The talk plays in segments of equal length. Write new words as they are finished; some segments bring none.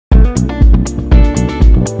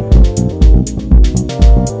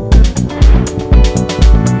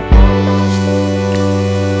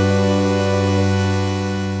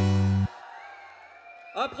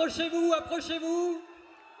Approchez-vous, approchez-vous.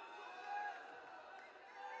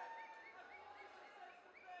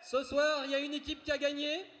 Ce soir, il y a une équipe qui a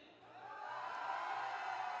gagné.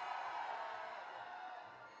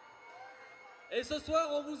 Et ce soir,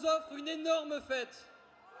 on vous offre une énorme fête.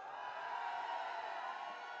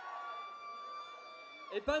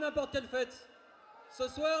 Et pas n'importe quelle fête. Ce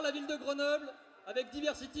soir, la ville de Grenoble, avec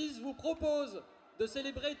Divercities, vous propose de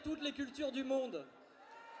célébrer toutes les cultures du monde.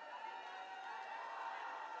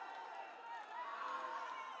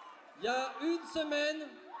 Il y a une semaine,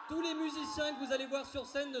 tous les musiciens que vous allez voir sur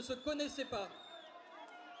scène ne se connaissaient pas.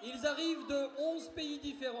 Ils arrivent de 11 pays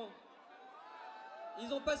différents.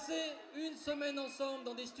 Ils ont passé une semaine ensemble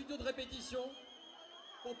dans des studios de répétition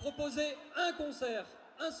pour proposer un concert,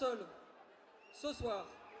 un seul, ce soir.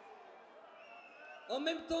 En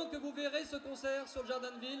même temps que vous verrez ce concert sur le Jardin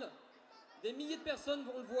de Ville, des milliers de personnes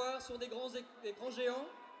vont le voir sur des grands écrans géants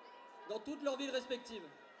dans toutes leurs villes respectives.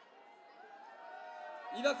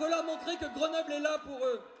 Il va falloir montrer que Grenoble est là pour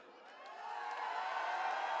eux.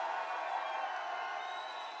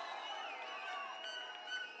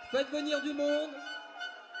 Faites venir du monde,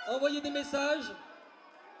 envoyez des messages,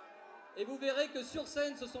 et vous verrez que sur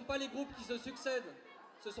scène, ce ne sont pas les groupes qui se succèdent,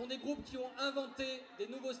 ce sont des groupes qui ont inventé des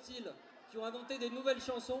nouveaux styles, qui ont inventé des nouvelles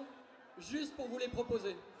chansons, juste pour vous les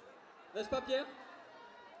proposer. N'est-ce pas, Pierre?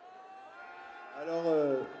 Alors,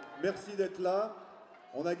 merci d'être là.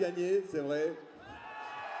 On a gagné, c'est vrai.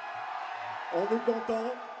 On est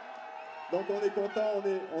content. Donc on est content,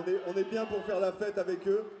 on est bien pour faire la fête avec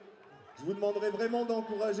eux. Je vous demanderai vraiment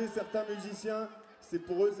d'encourager certains musiciens. C'est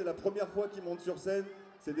pour eux, c'est la première fois qu'ils montent sur scène.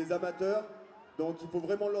 C'est des amateurs. Donc il faut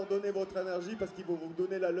vraiment leur donner votre énergie parce qu'ils vont vous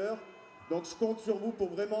donner la leur. Donc je compte sur vous pour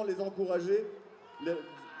vraiment les encourager.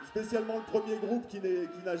 Spécialement le premier groupe qui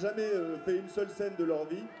n'a jamais fait une seule scène de leur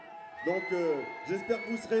vie. Donc j'espère que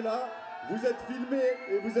vous serez là. Vous êtes filmés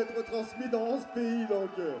et vous êtes retransmis dans 11 pays. Donc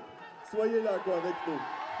soyez là quoi, avec nous.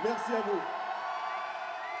 Merci à vous.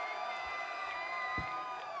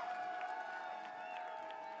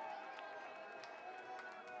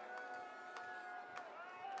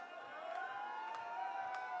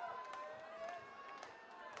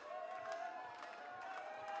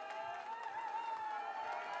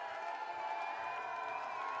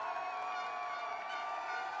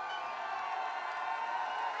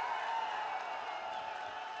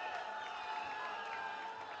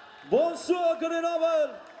 Bonsoir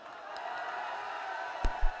Grenoble.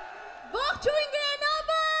 Bonjour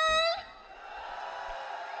Grenoble.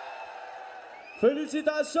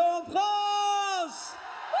 Félicitations France.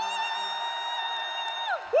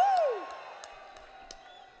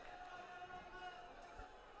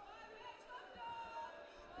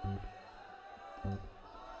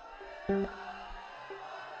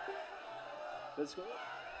 Let's go.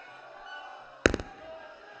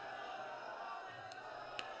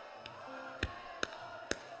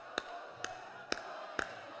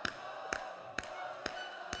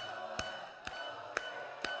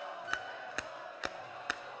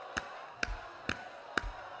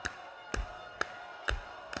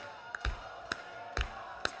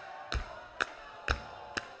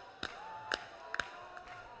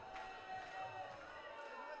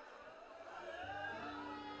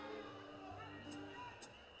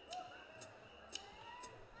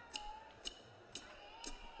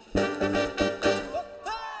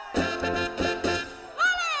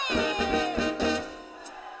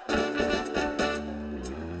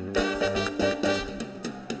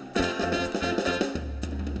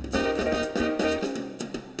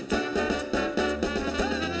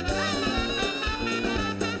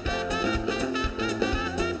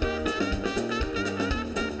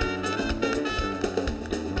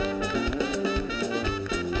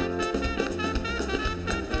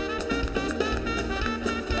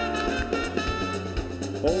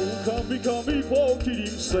 Kami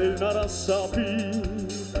pokirim se narasapi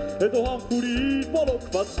Edo hampuri polok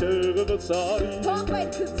patskery wracali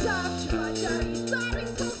Powiedz zawczywajari, zary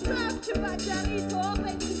tu zawczywajari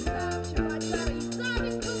Powiedz zawczywajari,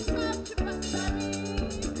 zary tu zawczywajari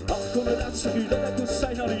Akkonelatsi dete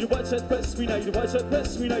kussainari Vaiset pesminaid, vaiset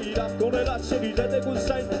pesminaid Akkonelatsi dete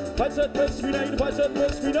kussain Vaiset pesminaid, vaiset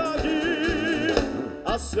pesminaid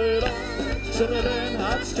Astera, serelen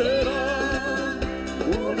hatskera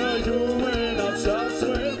Una jumena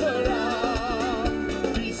časuje vera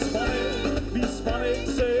Vispane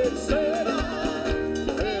se sera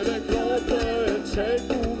Ere klope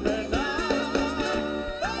čekumena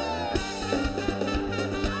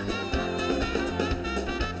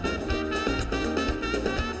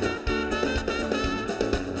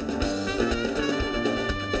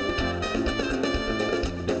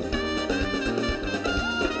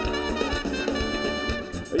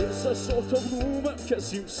Să sottovume che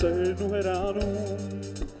si insinueranno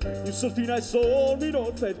in sortina e sol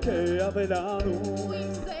minor perché avelano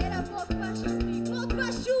Sera pokva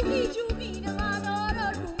shuvi juvi na manoro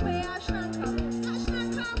rumbe ashnan kamu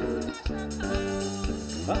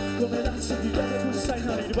come la seguire con sai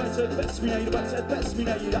non il budget pesmina il budget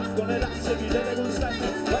pesmina il come la seguire con sai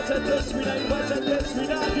budget pesmina il budget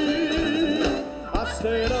pesmina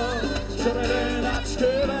astera sorella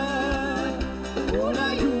stella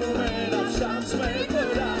una lumina chance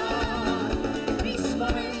metterà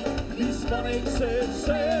dispone se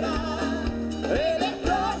sera e le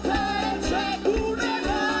porte c'è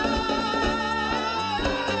curerà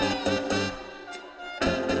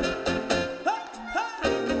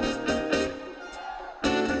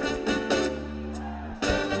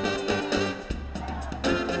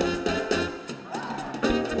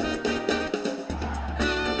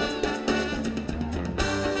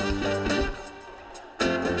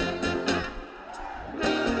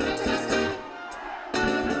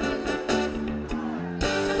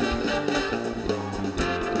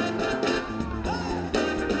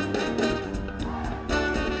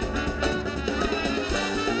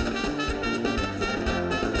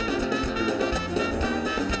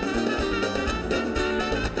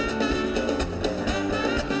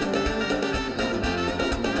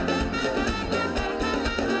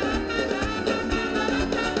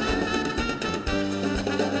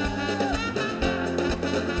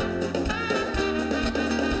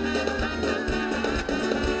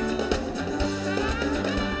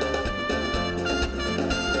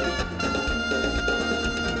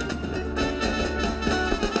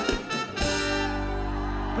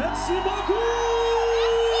Merci beaucoup.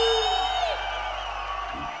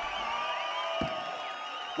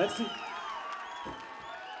 Merci.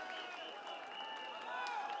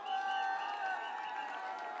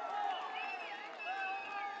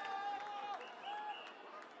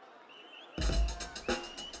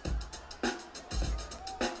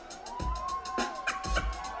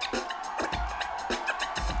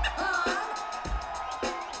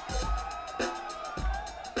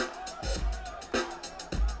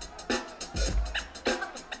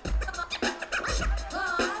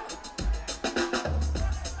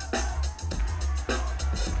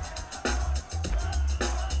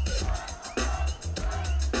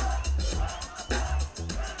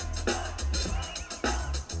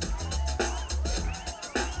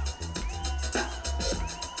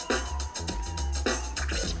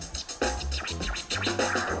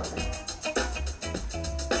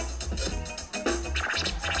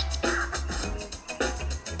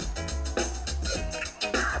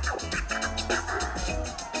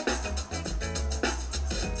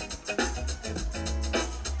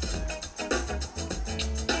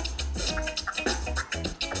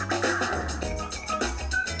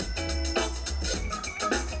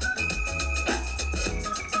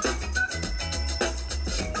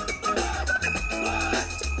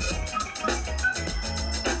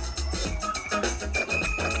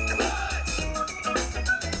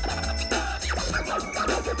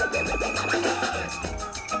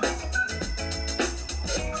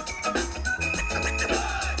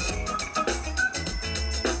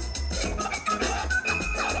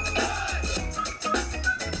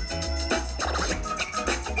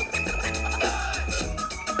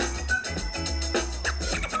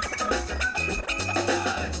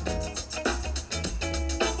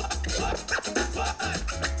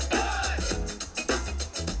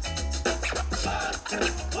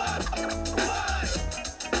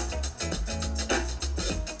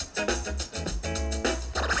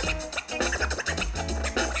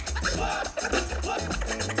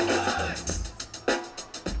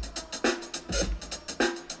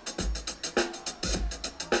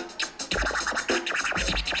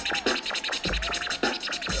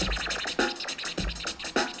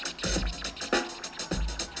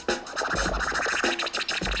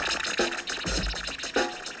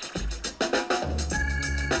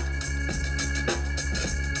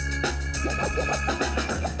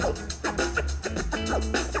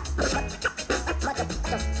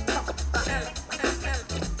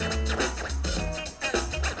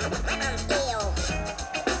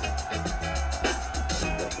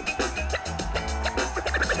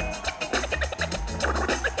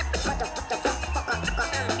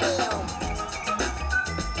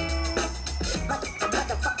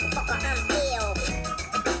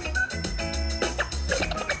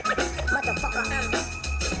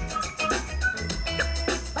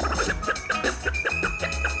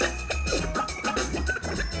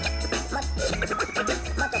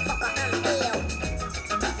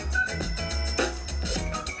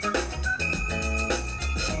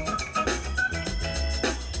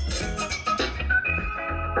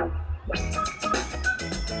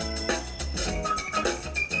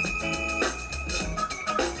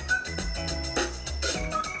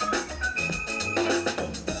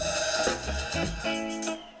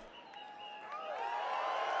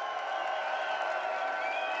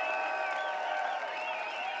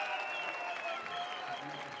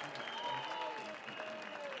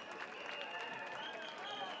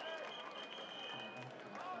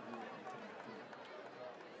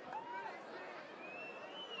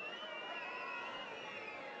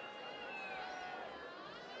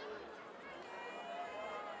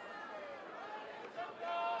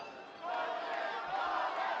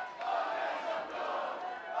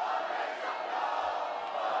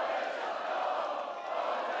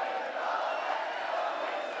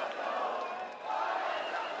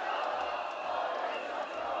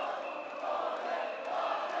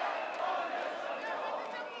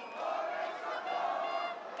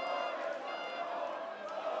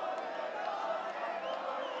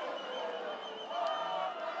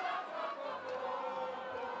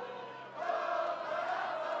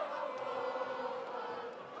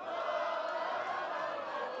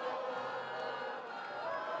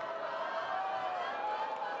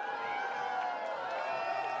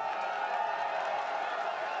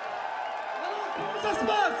 ça se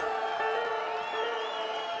passe?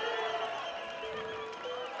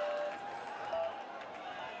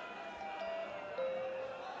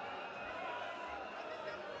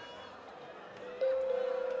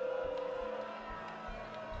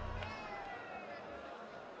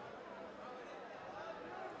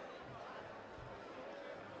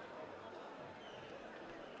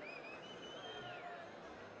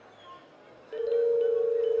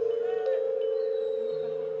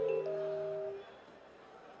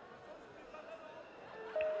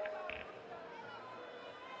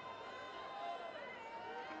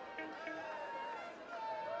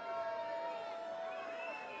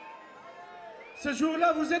 Ce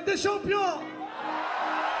jour-là, vous êtes des champions.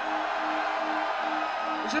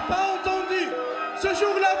 J'ai pas entendu. Ce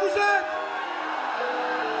jour-là, vous êtes...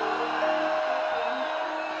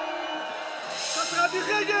 Ça sera du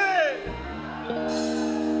reggae.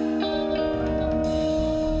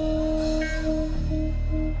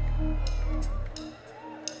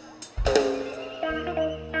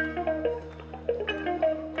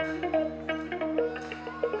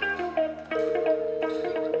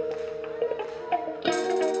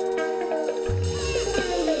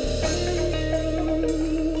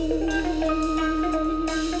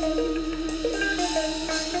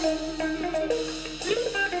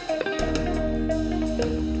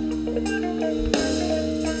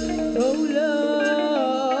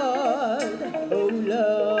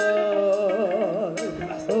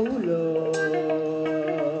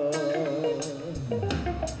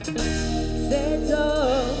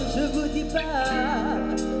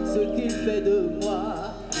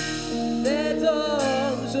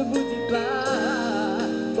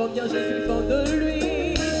 Combien je suis fan de lui.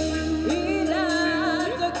 Il a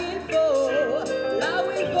ce qu'il faut, là où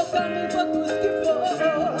il faut, comme il faut, tout ce qu'il faut.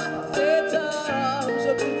 Cet homme, je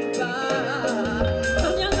vous dis pas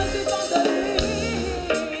combien je suis fan de lui.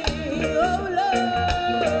 Oh Lord,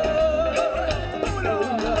 oh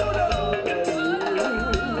Lord, oh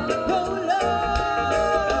Lord, oh Lord,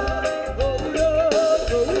 oh yeah,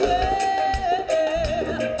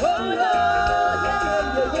 oh Lord,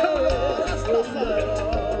 yeah, yeah, yeah.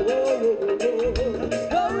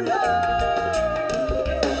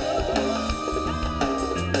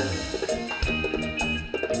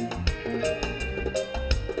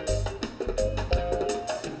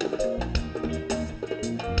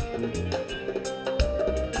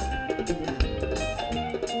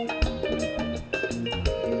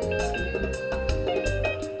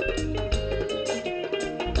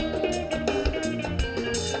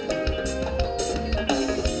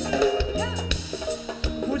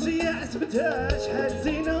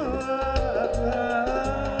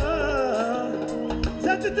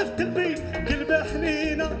 زادت في قلبي قلبه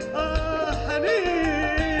حنينة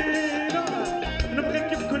حنينة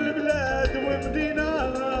نبغيك في كل بلاد ومدينة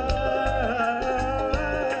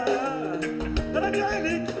راني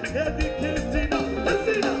عينيك هذيك الزينة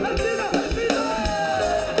الزينة الزينة الزينة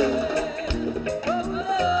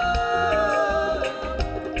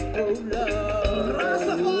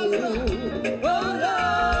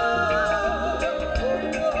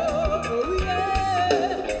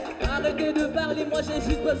Moi j'ai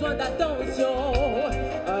juste besoin d'attention.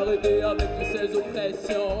 Arrêtez avec toutes ces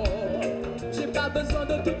oppressions. J'ai pas besoin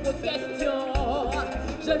de toutes vos questions.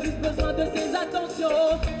 J'ai juste besoin de ces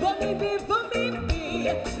attentions. Vomibi, vomibi.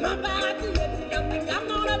 Ma paradis est il y a plus qu'à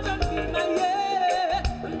dans la jungle. Maïe,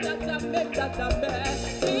 tatame, tatame.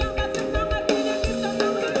 Si on va se faire ma vie, les filles sont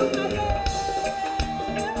dans le maïe.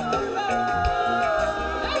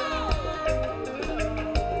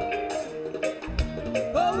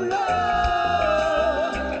 Oh Lord.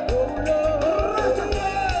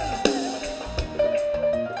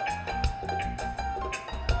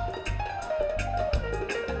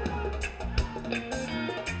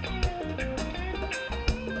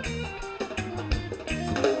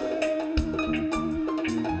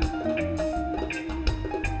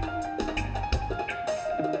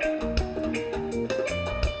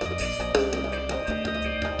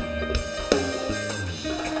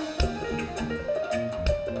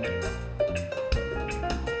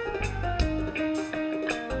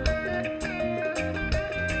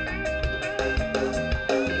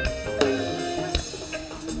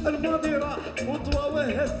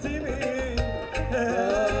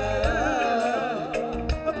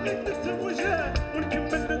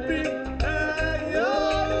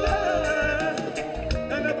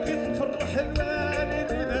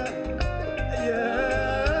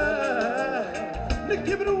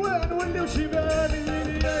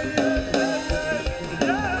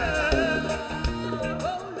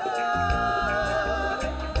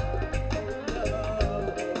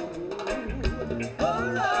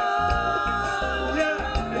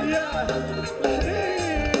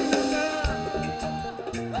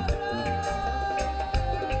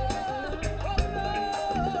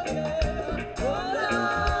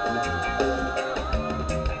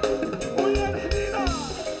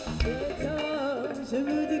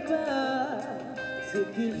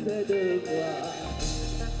 fait de moi.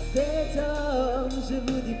 Cet homme, je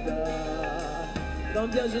vous dis pas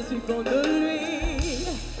combien je suis fond de lui.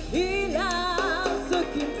 Il a ce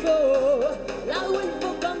qu'il me faut, là où il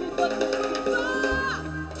faut, comme il faut, tout ce qu'il faut.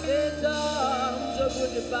 Cet homme, je vous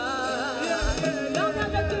dis pas combien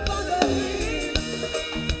je suis fond de lui.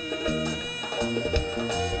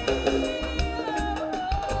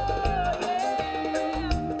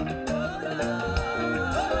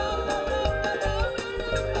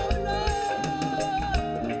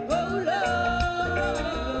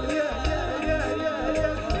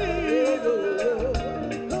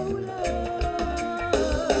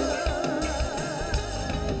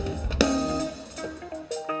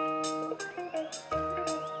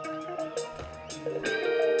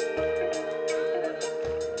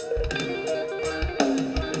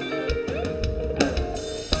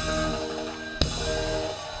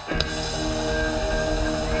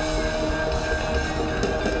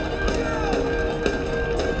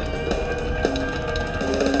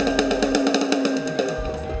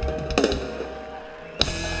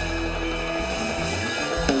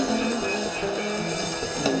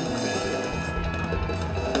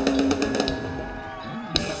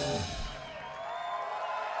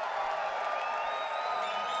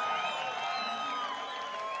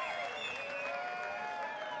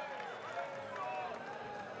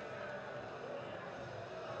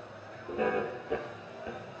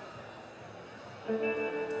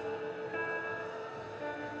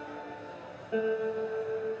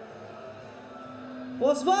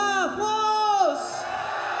 Bonsoir, France!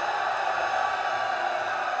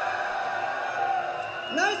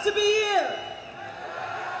 Nice to be here!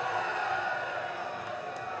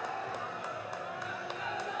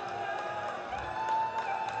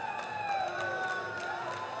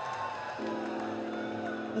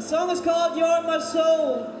 The song is called You're My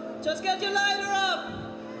Soul. Just get your lighter up!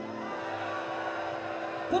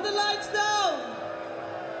 Put the lights down!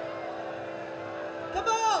 Come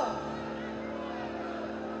on!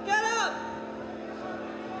 Get up!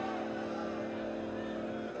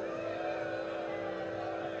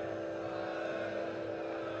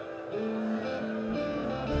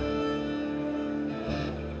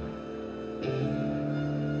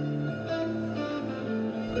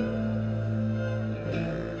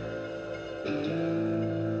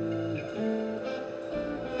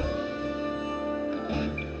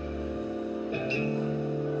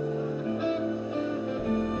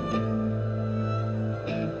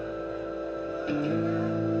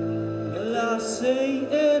 Well, I say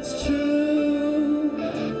it's true.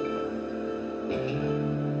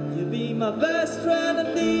 You'll be my best friend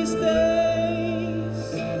in these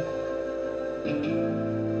days.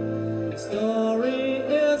 The story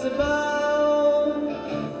is about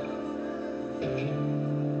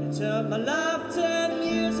you took my life 10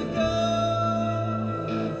 years ago.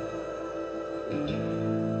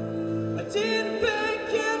 I didn't think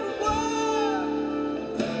it would work,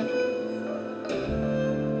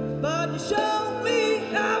 but you showed me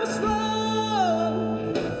I was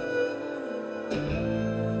wrong.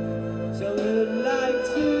 So I would like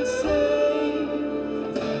to say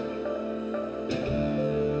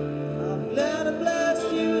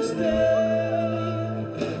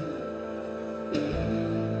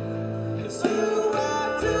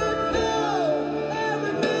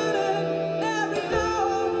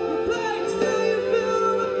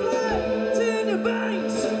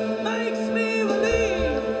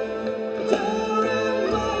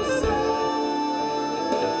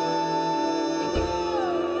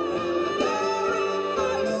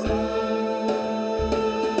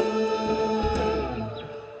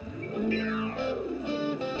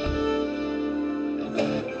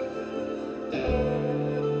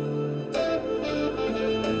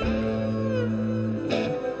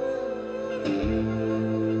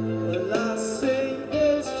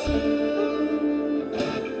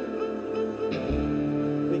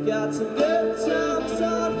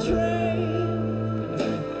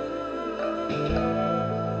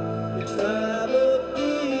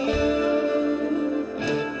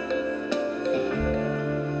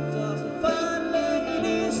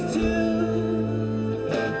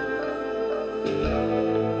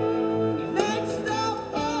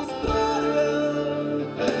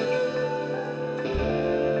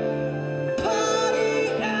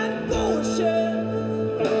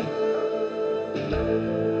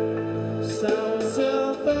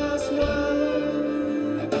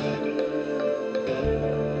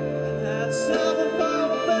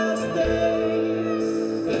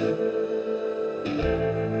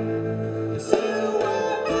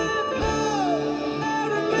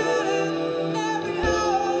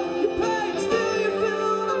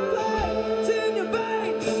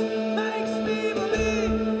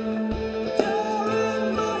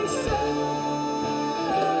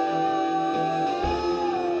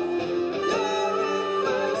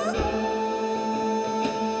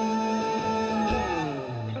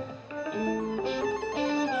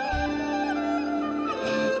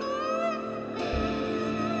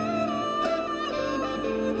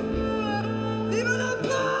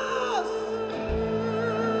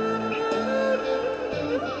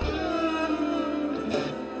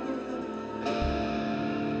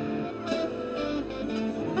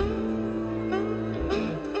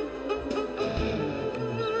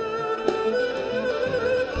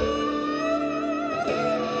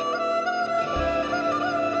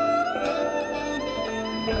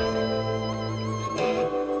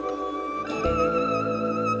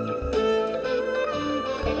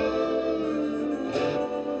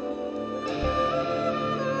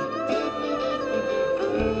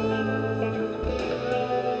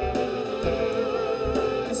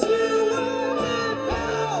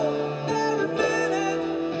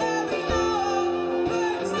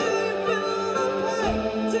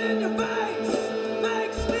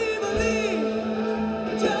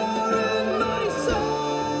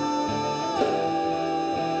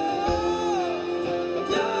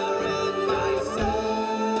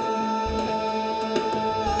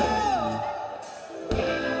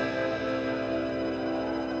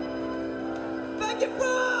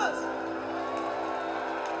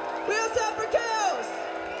Real Super Chaos.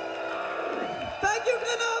 Thank you,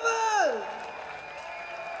 Grenoble.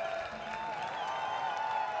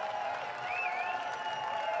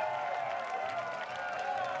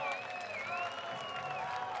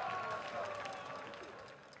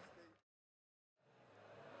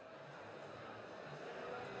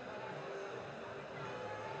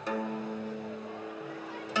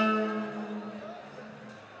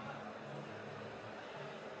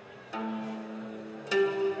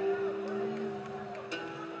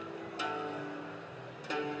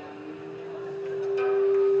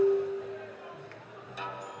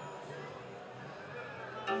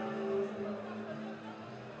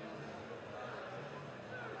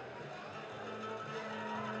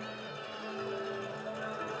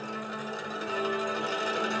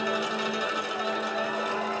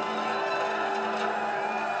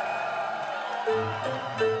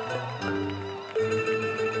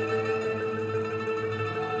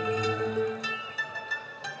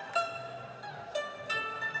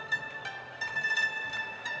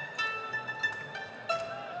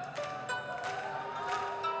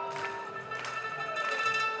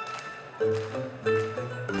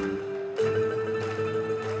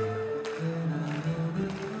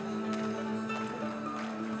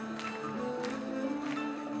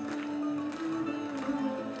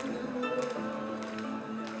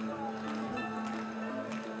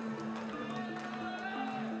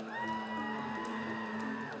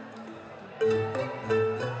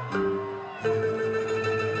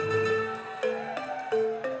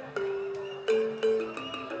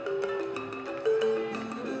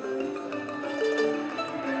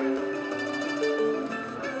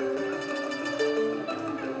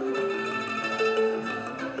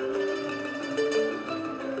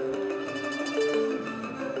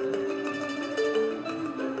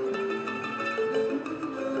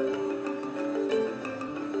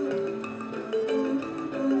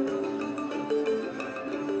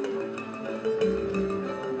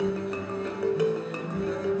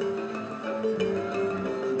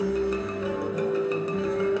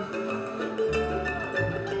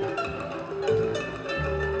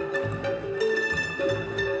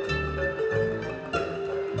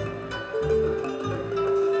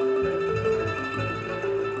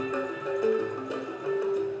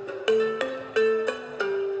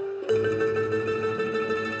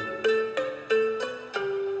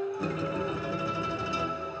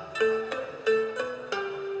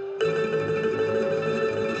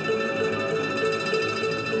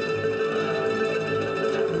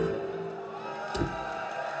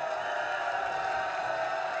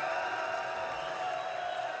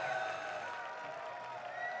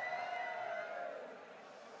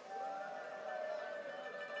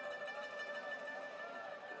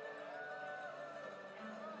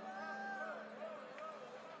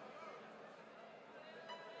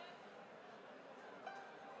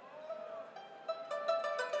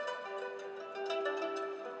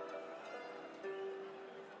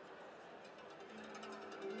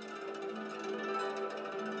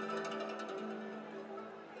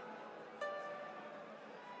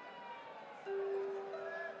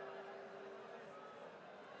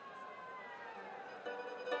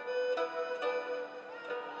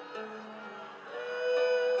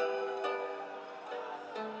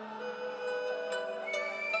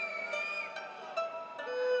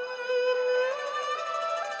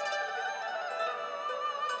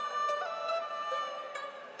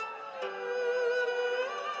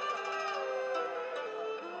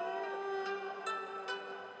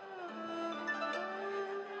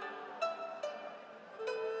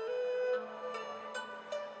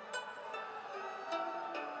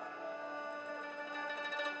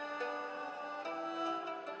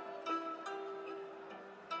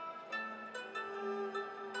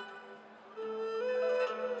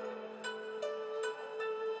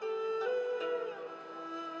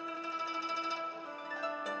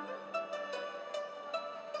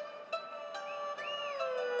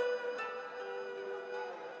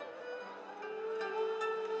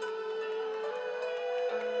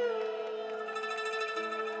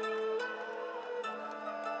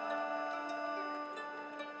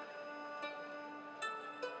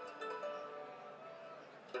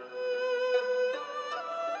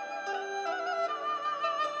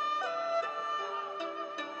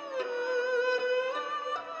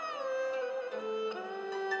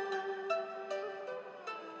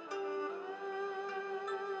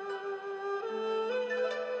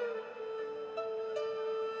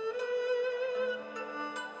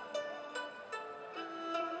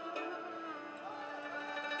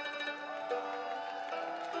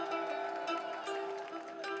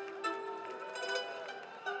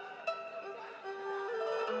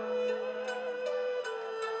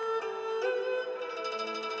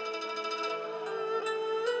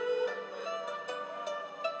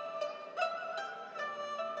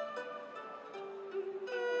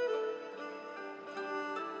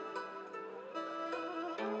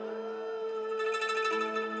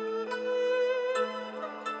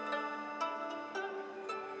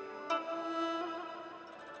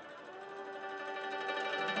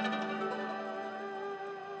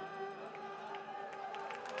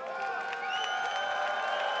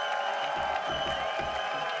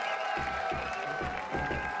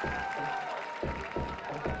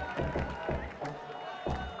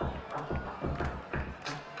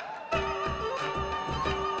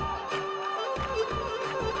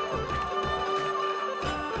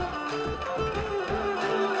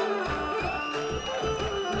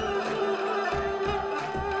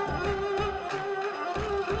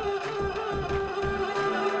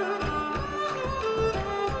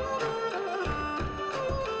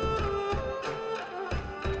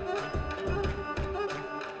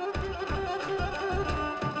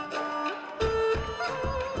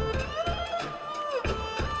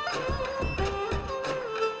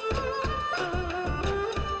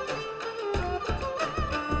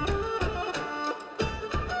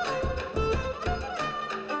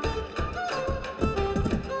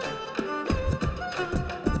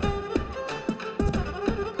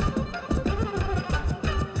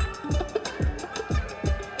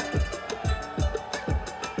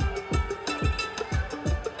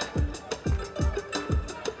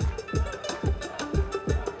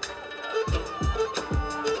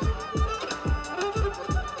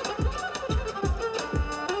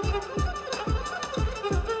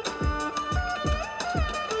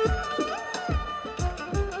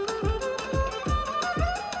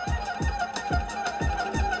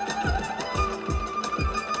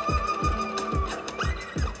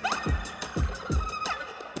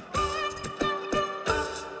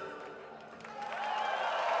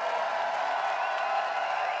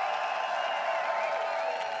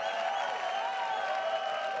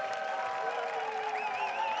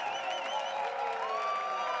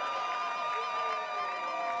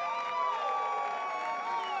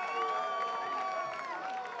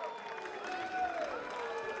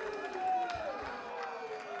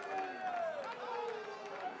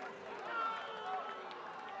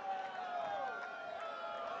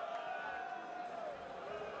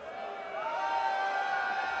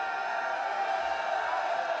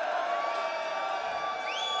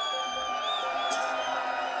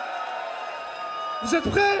 Vous êtes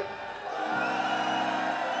prêts?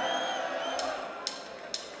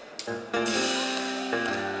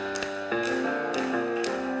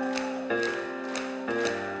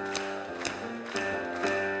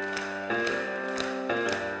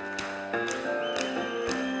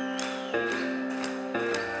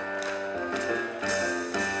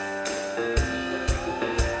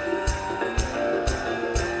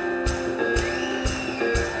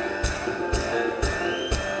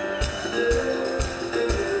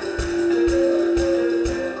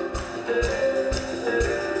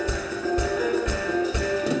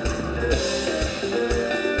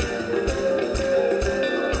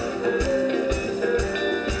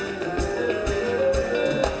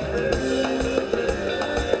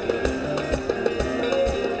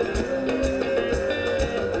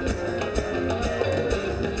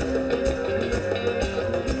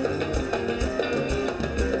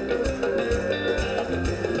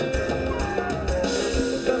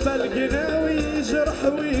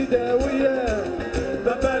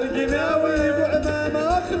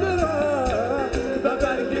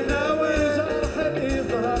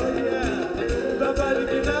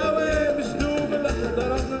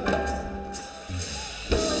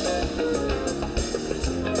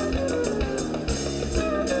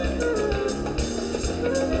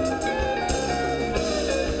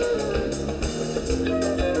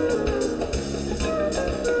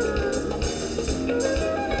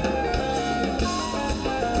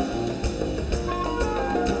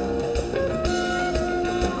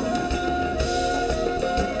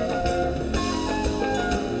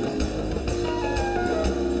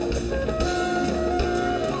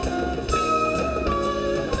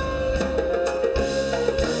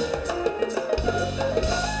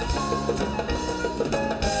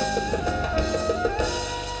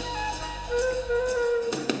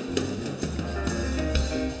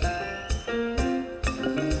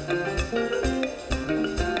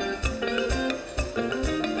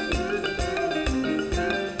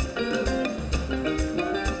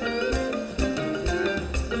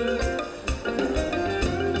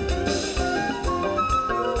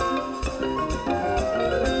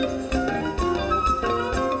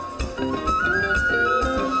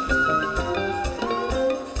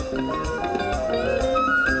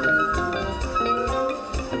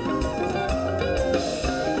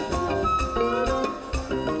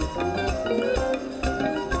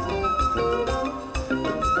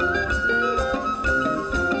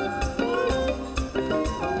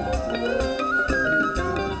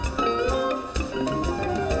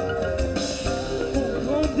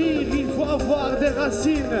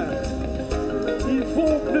 Il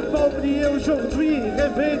faut ne pas oublier aujourd'hui,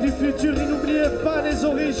 rêver du futur et n'oubliez pas les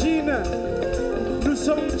origines. Nous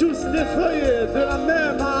sommes tous des feuilles de la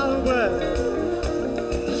même arbre.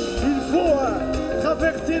 Il faut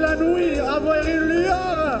traverser la nuit, avoir une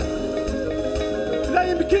lueur. لا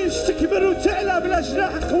يمكنش تكبر وتعلى بلا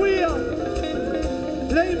جناح قوية.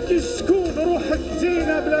 لا يمكنش تكون روحك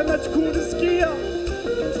زينة بلا ما تكون ذكية.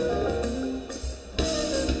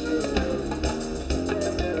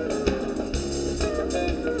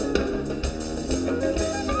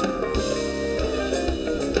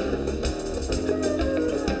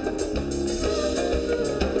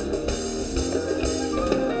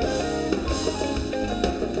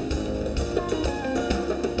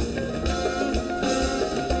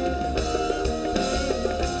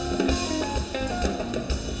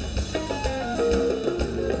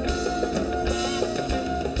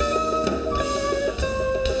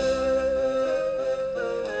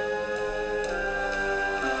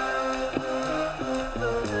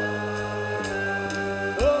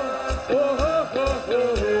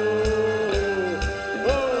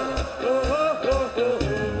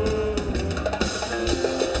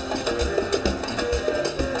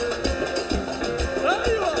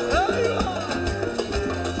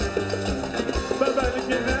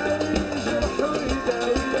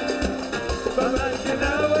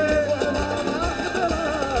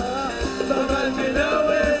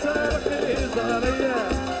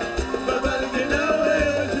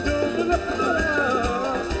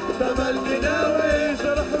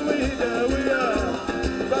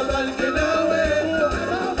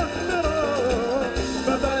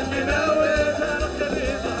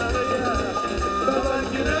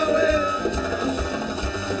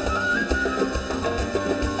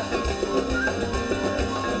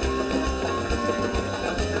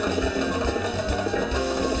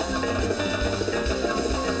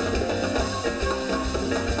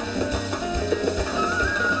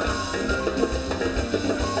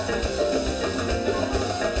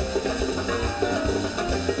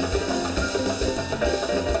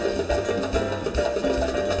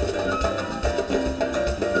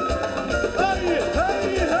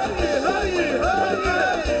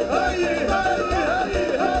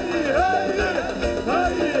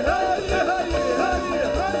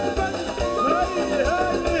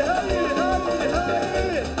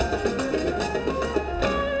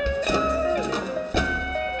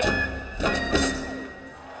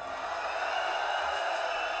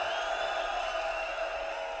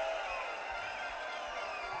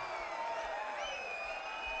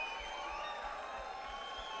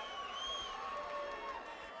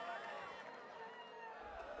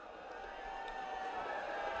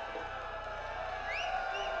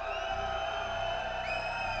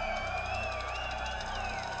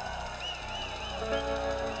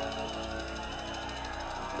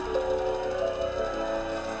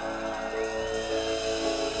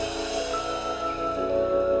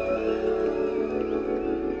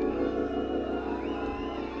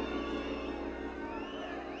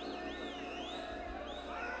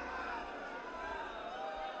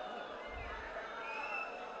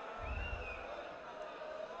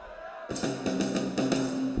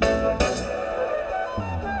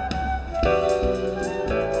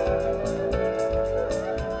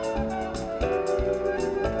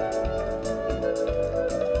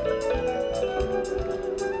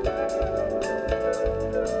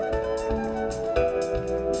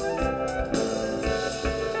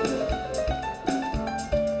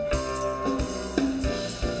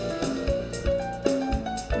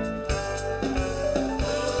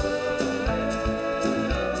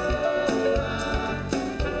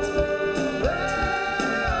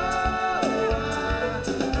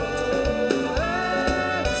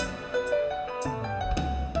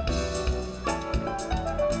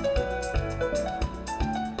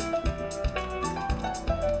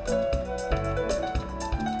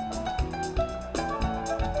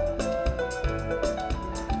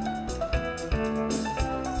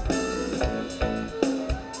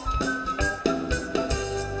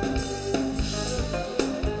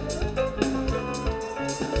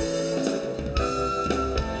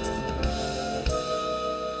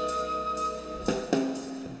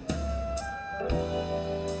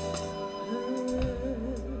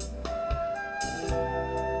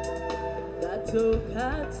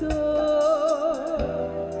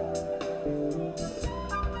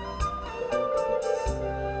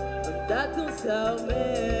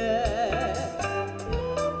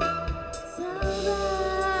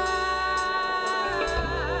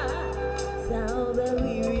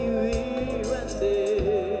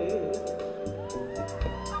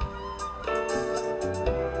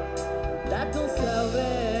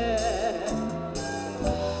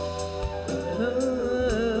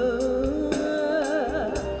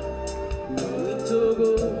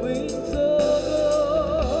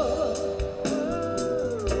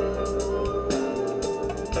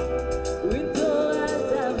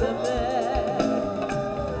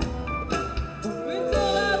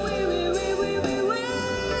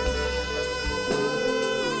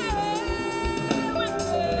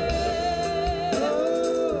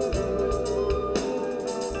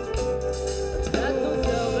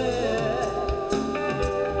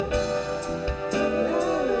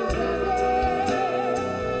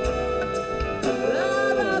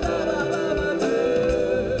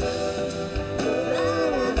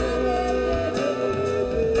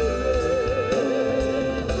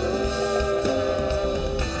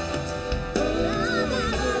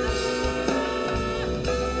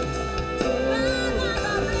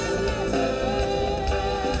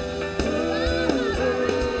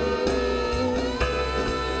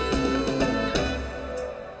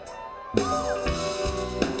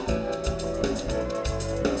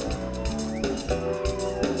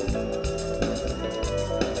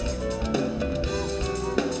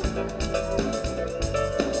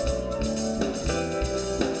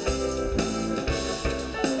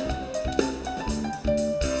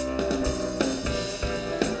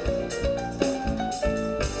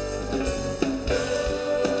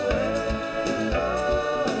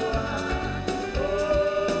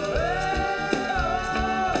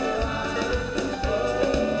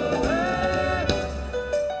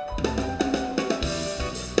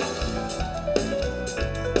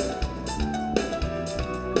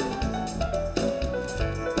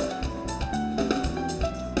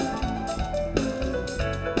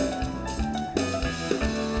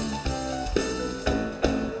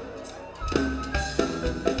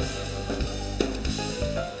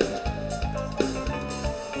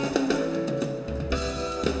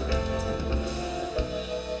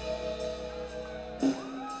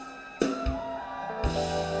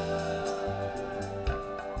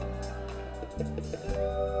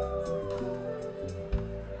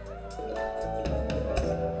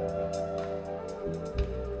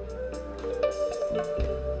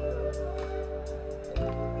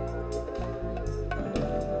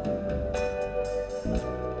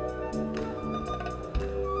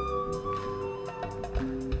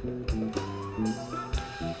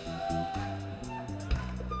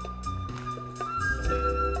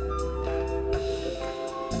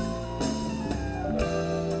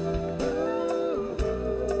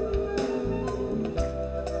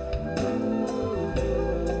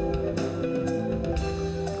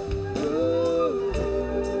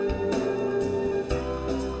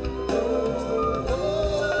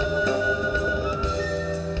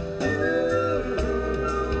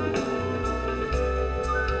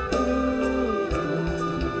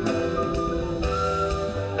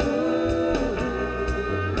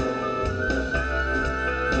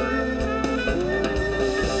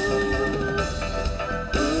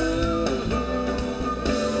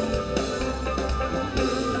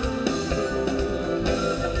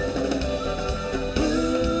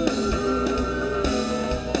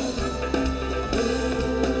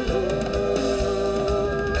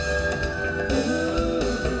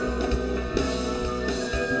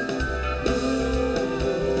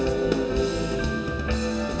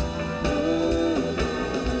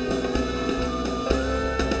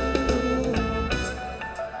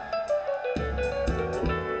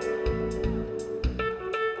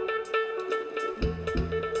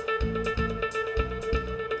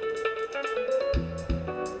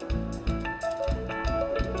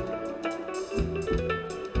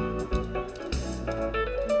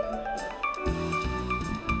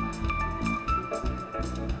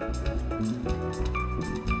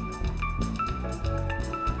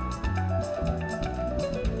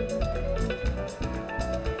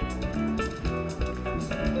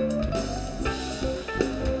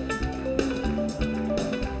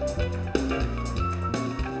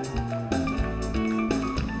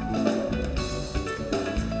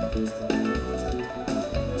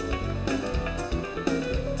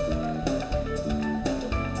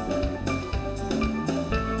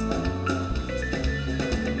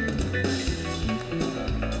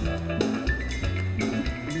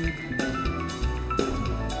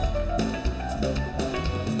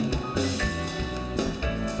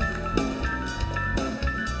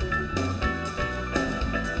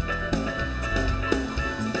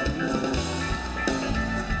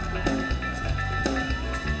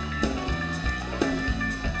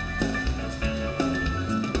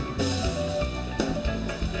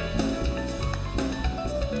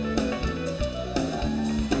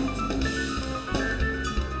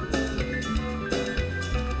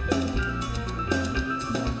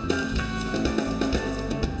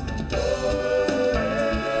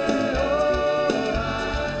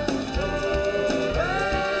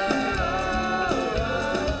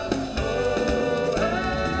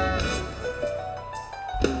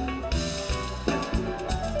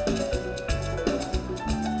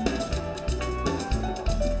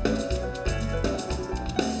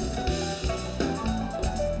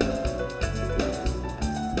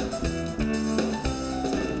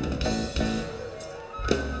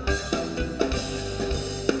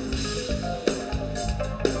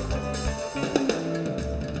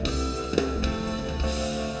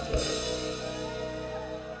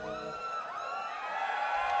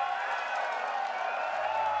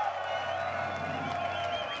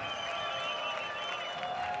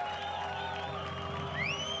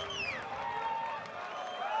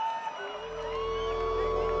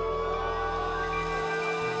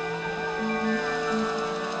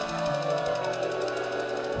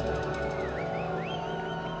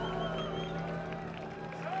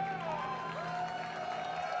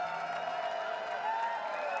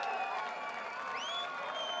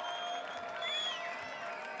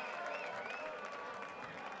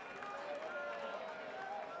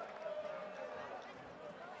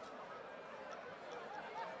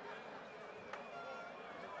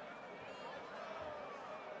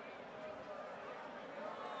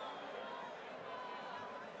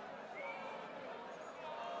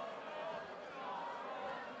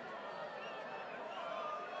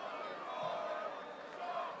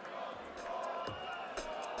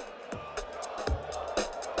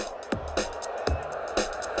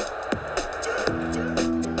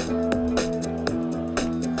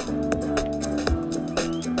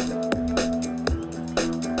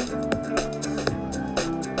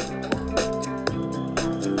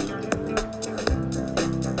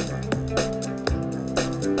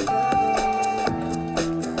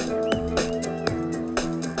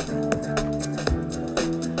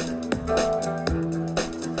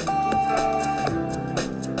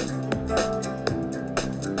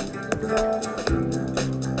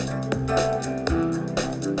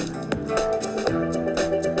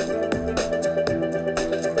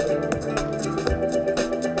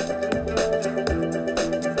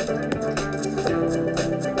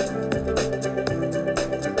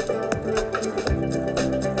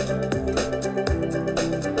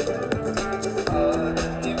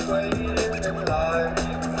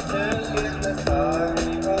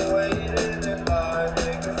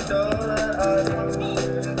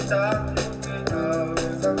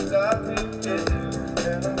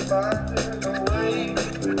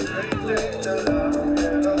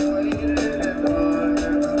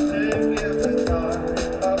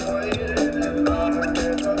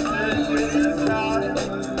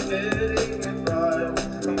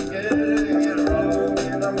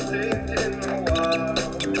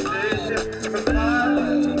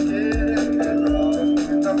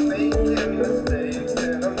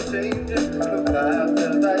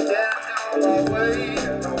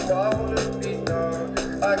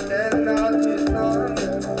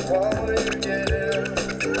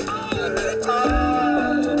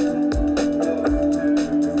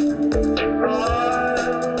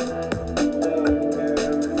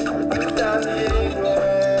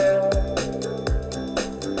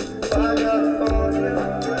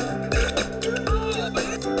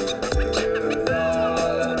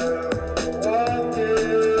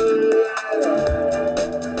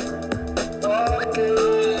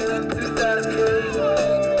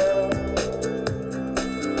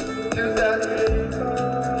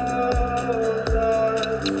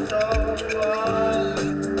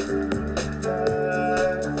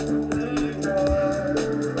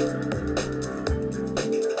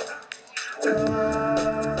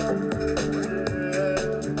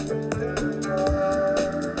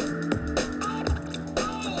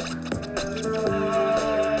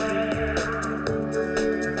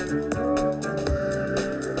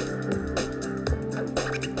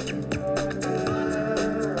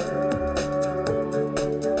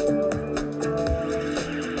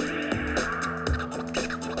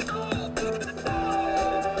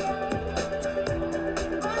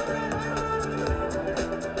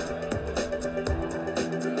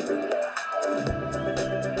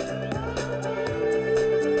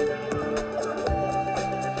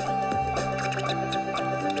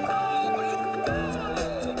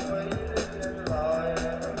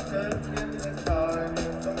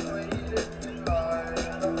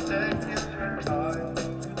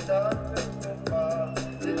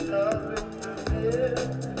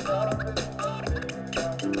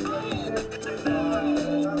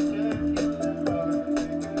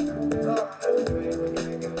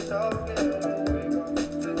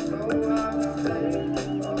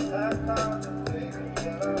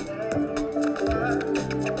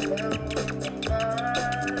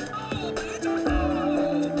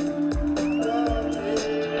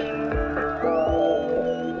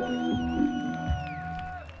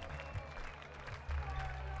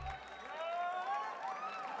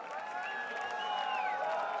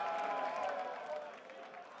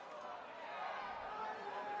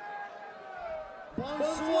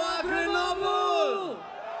 Bonsoir Grenoble!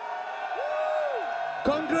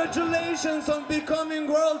 Congratulations on becoming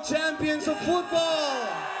world champions of football!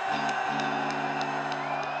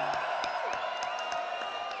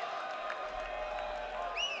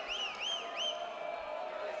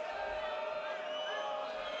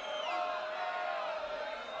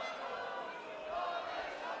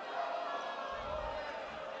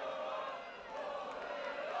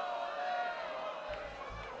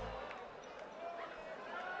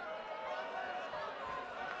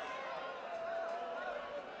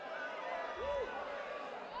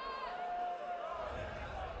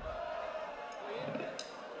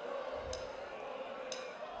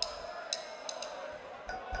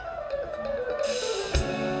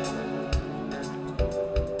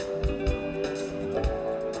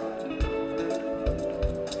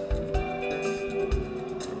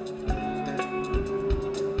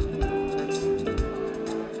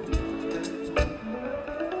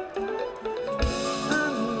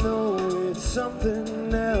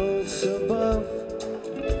 Something else above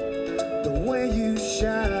the way you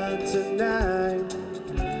shine tonight.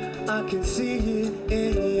 I can see it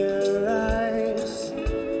in your eyes.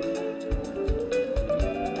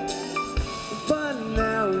 But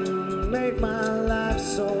now you make my life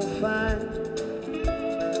so fine,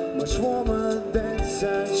 much warmer than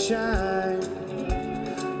sunshine.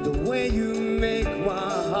 The way you make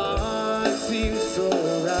my heart seem so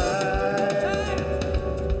right.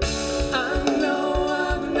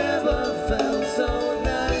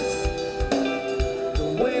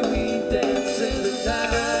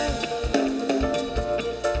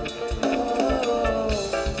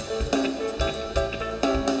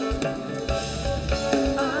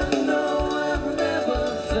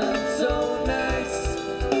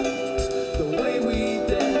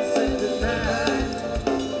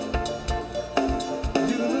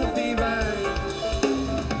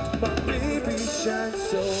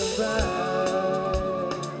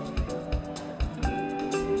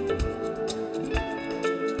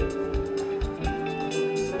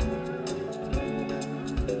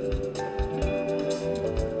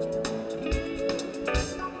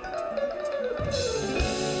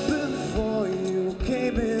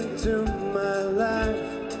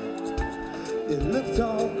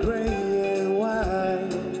 All gray and white,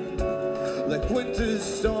 like winter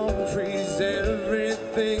storm freeze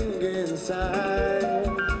everything inside.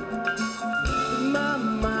 My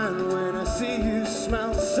mind when I see you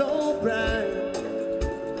smile so bright,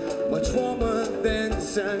 much warmer than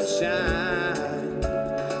sunshine.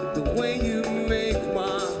 The way you make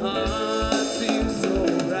my heart seem so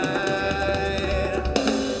right.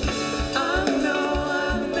 I know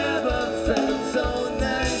I never felt so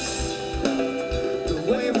nice. The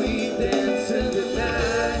way we dance in the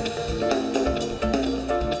night.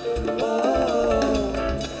 Oh,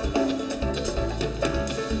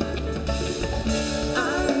 I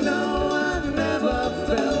know I never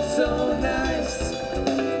felt so nice.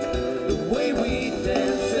 The way we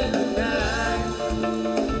dance in the night.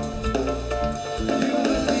 You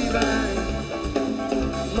will be mine.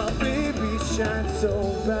 My baby shines so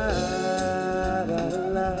bright.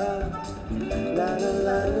 La la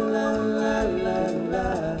la la la la la.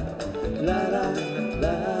 La la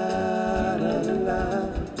la la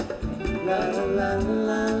la la la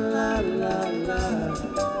la la la.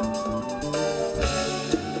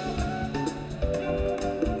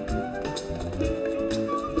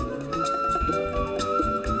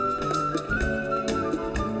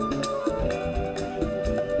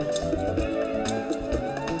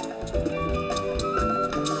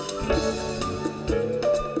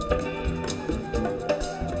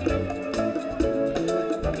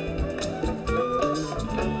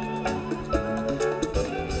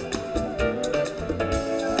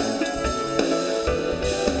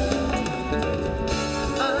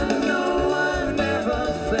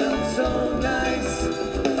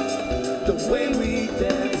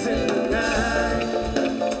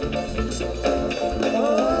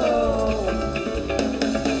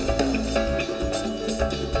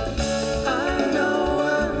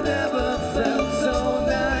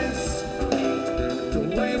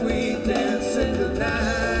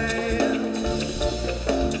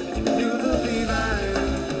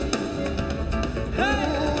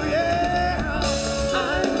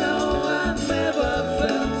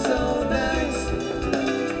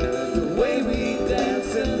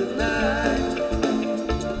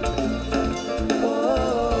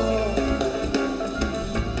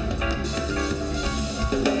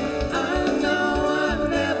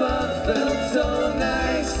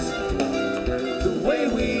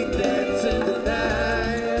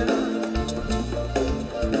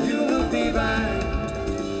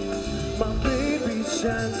 It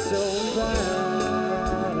shines so bright.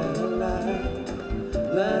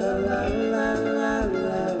 La la la la la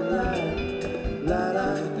la la la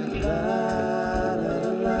la la la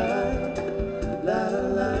la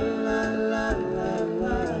la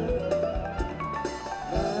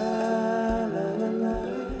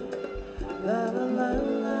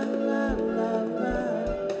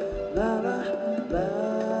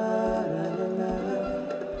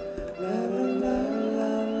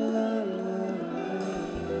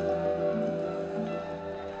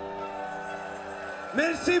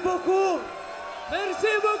Merci beaucoup. Merci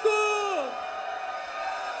beaucoup.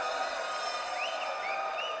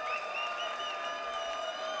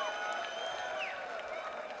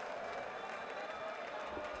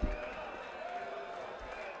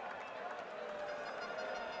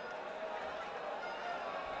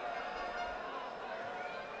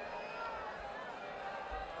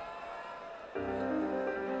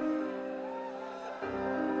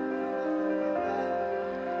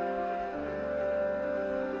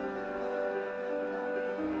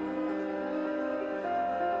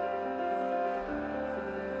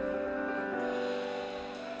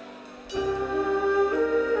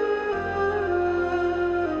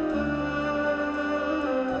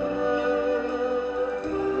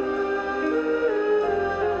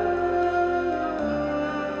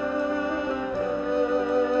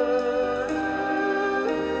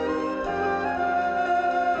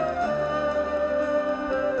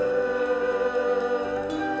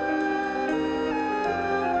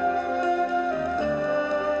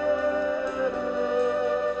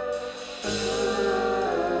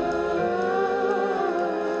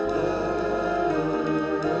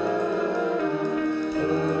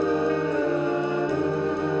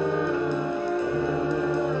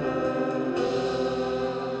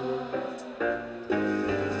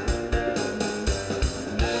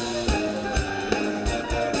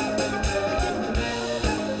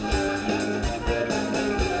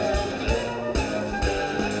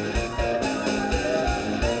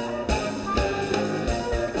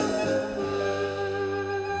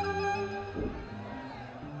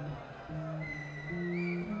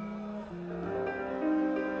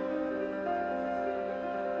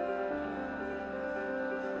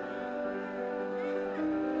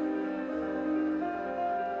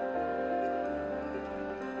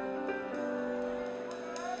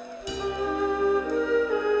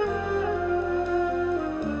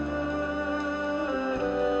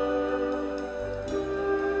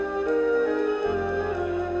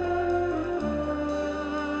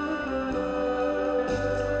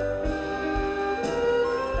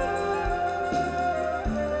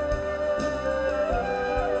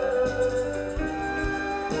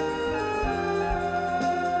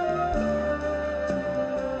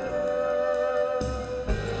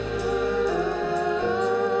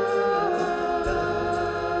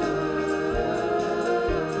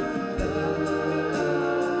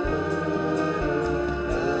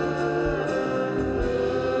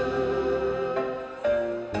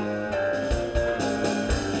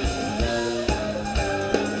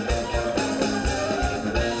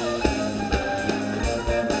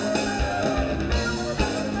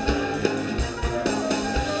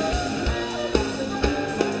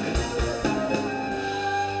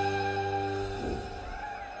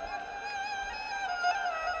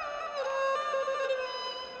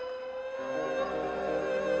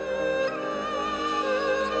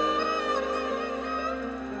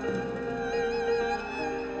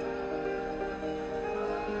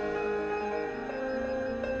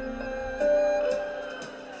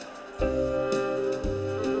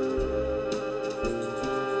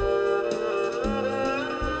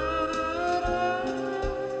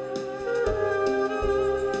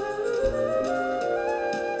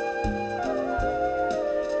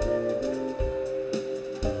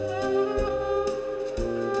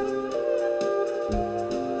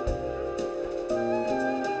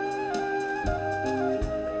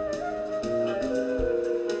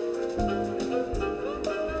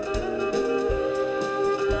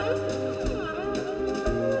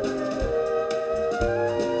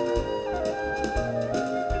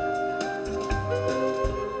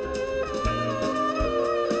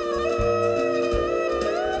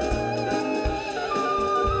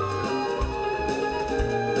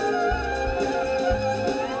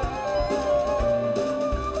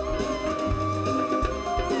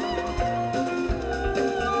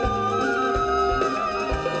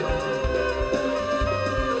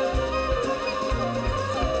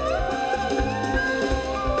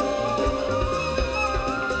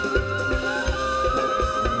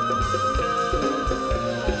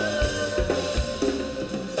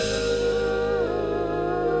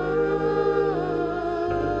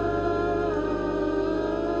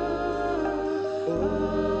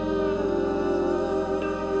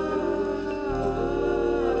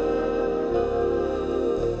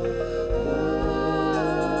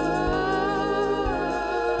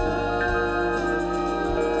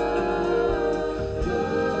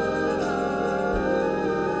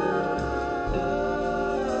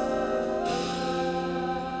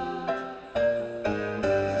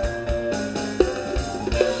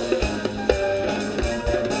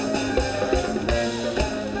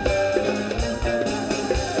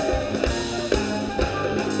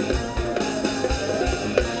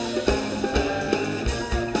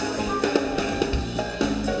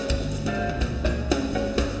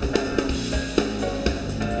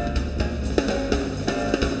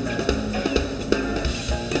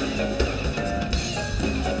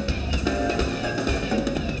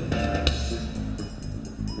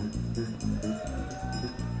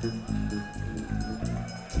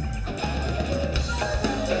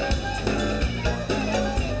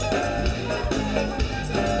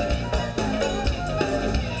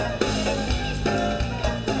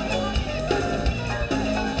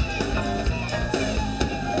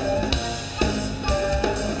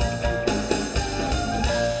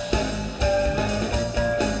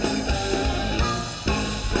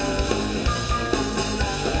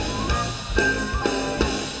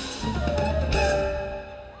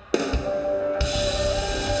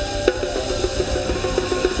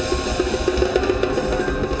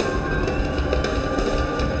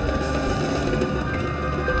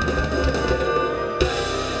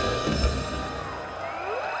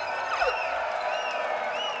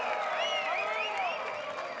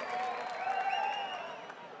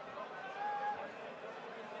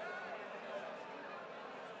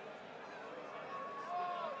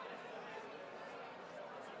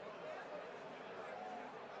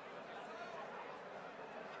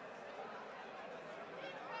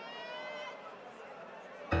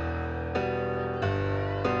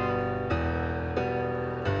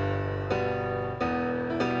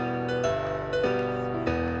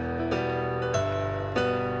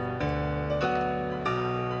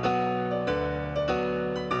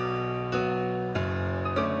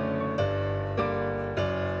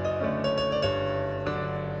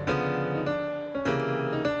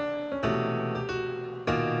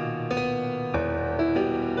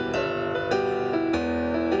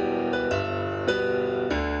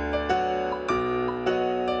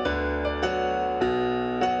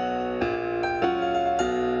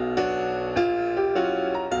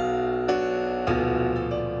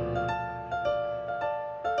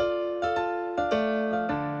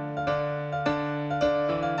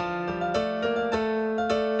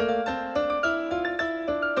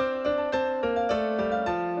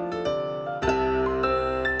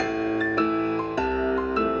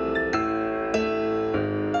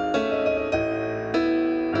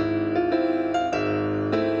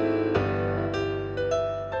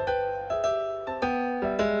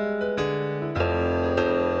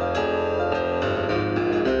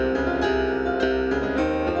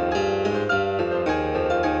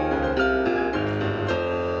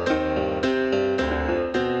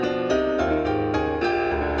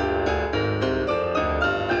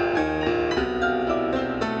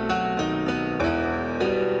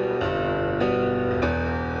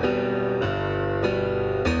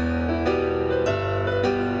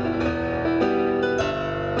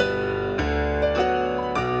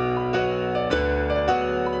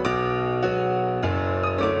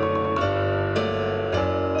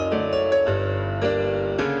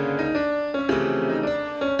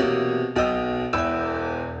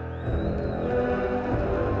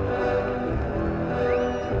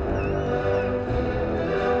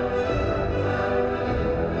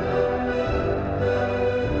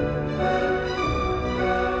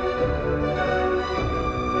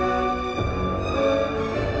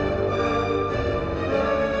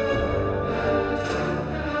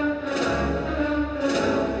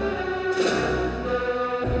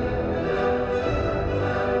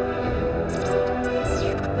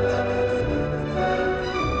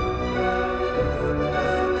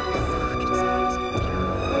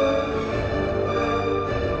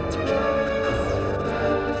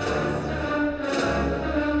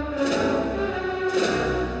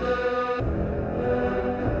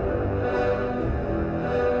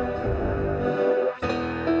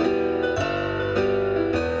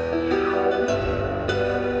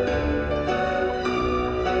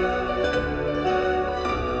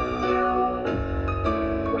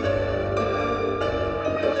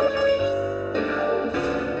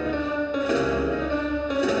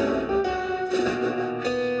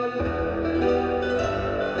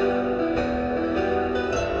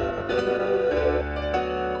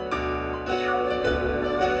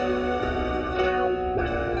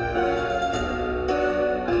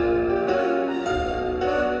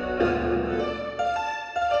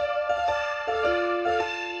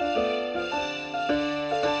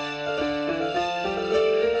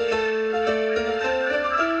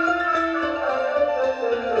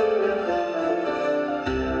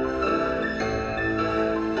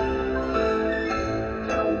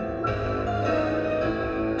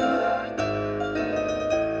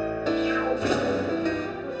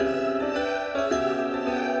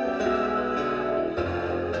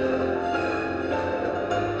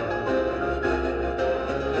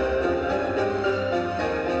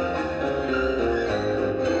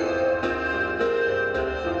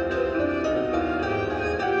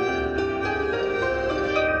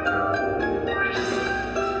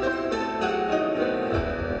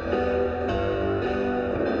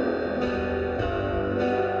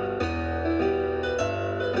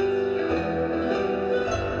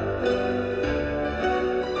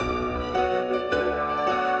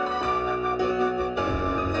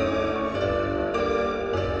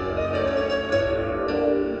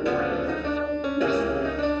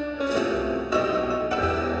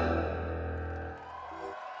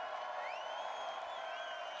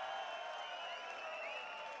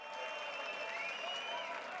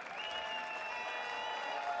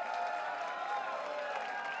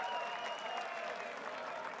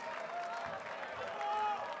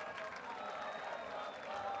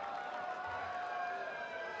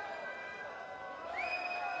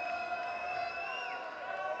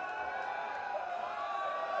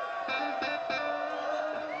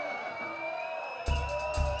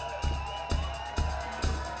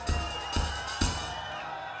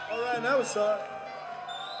 au sol.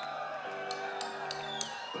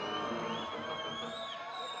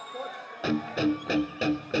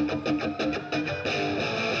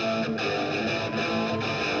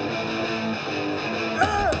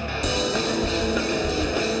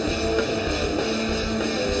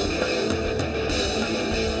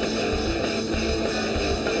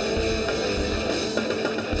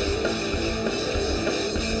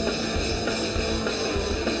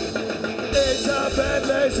 Ich hab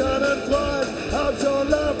endlich einen Freund, hab schon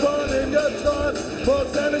lang von ihm geträumt,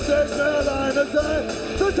 muss endlich nicht mehr alleine sein.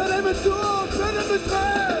 Total mit du, bin im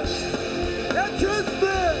Betrieb. Er küsst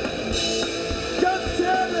mich, ganz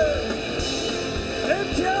ehrlich, im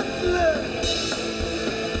Kerzenlicht.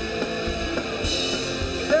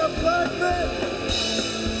 Er fragt mich,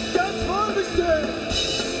 ganz vorsichtig,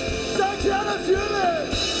 sagt ja natürlich,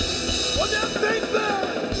 und er winkt mich.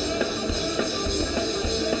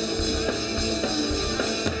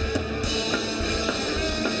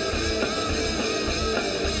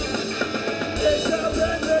 Ich hab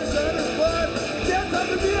endlich einen Freund, der hat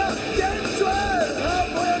mit mir Geld schuld. Hab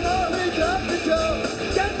vorher noch nicht abgekauft,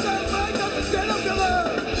 gestern Mai auf die Stellung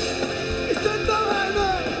gemacht. Ich bin noch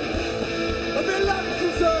einer und wir lachen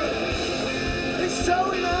zusammen. Ich schau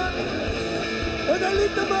ihn an und er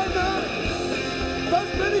liegt an meinem Arm. Was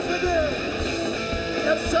bin ich für dich?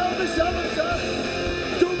 Er schaut mich an und sagt,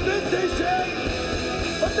 du bist nicht echt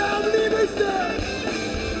und darum liebe ich dich.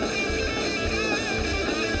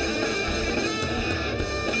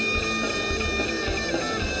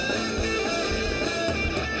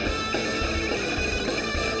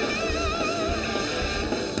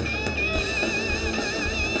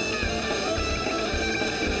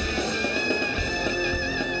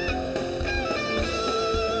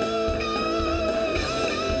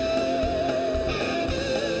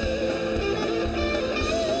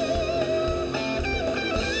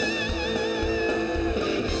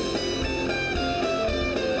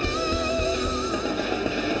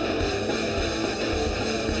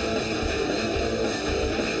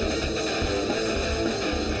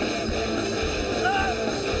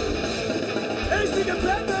 Ich liege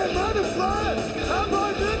Pläne, meine Frau, haben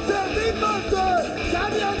heute einen Termin machen soll.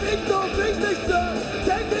 Kann ja nicht so wichtig sein,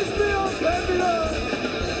 denk ich mir und renn wieder.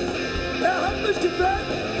 Er hat mich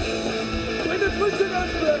gebeten, bring den Frühstück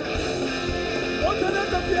ans Bett. Unter der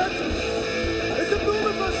Tablette ist eine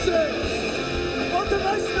Blume versteckt. Unter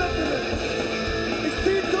Reichenöffnen. Ich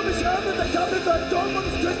zieh ihn zu mich ran und der Kaffee sagt dumm und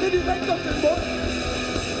ich küsse ihn direkt auf den Mund.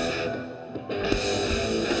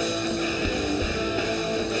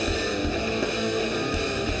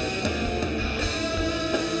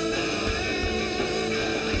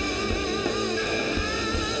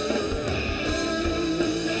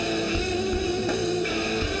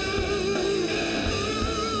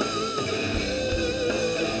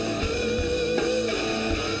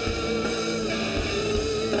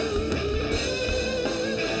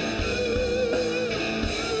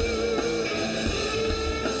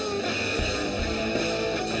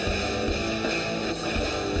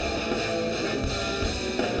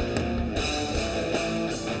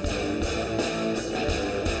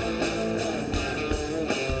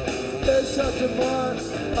 Ich hatte mal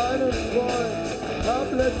einen Freund, hab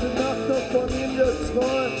letzte Nacht noch von ihm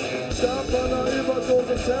geträumt. Starb an einer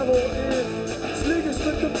Überdosis Heroin, jetzt lieg ich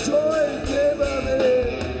mit dem Joint neben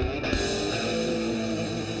ihm.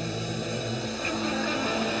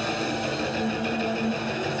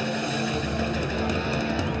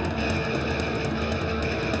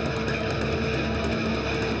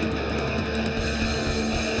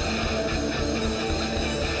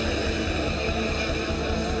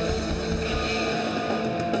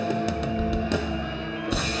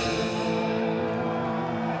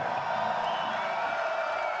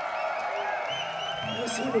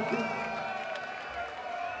 Merci beaucoup.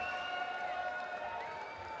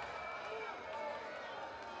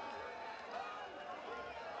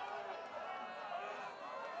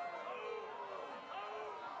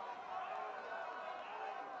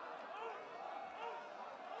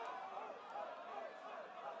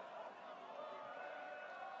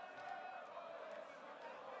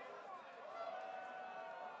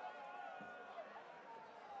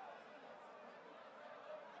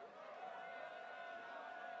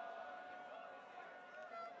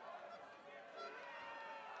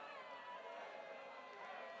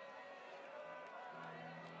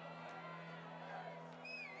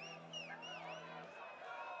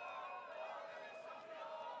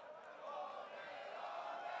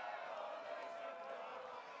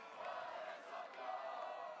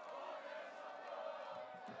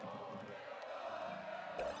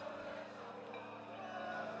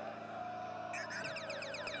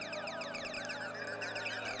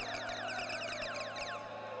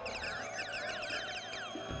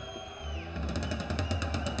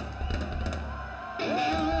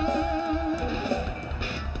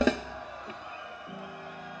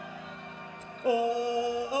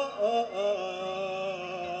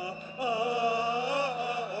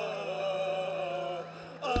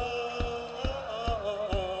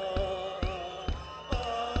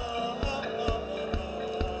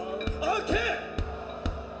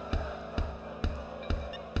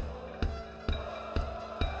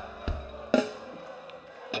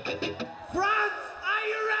 France, are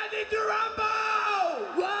you ready to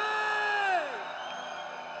rumble? Ouais!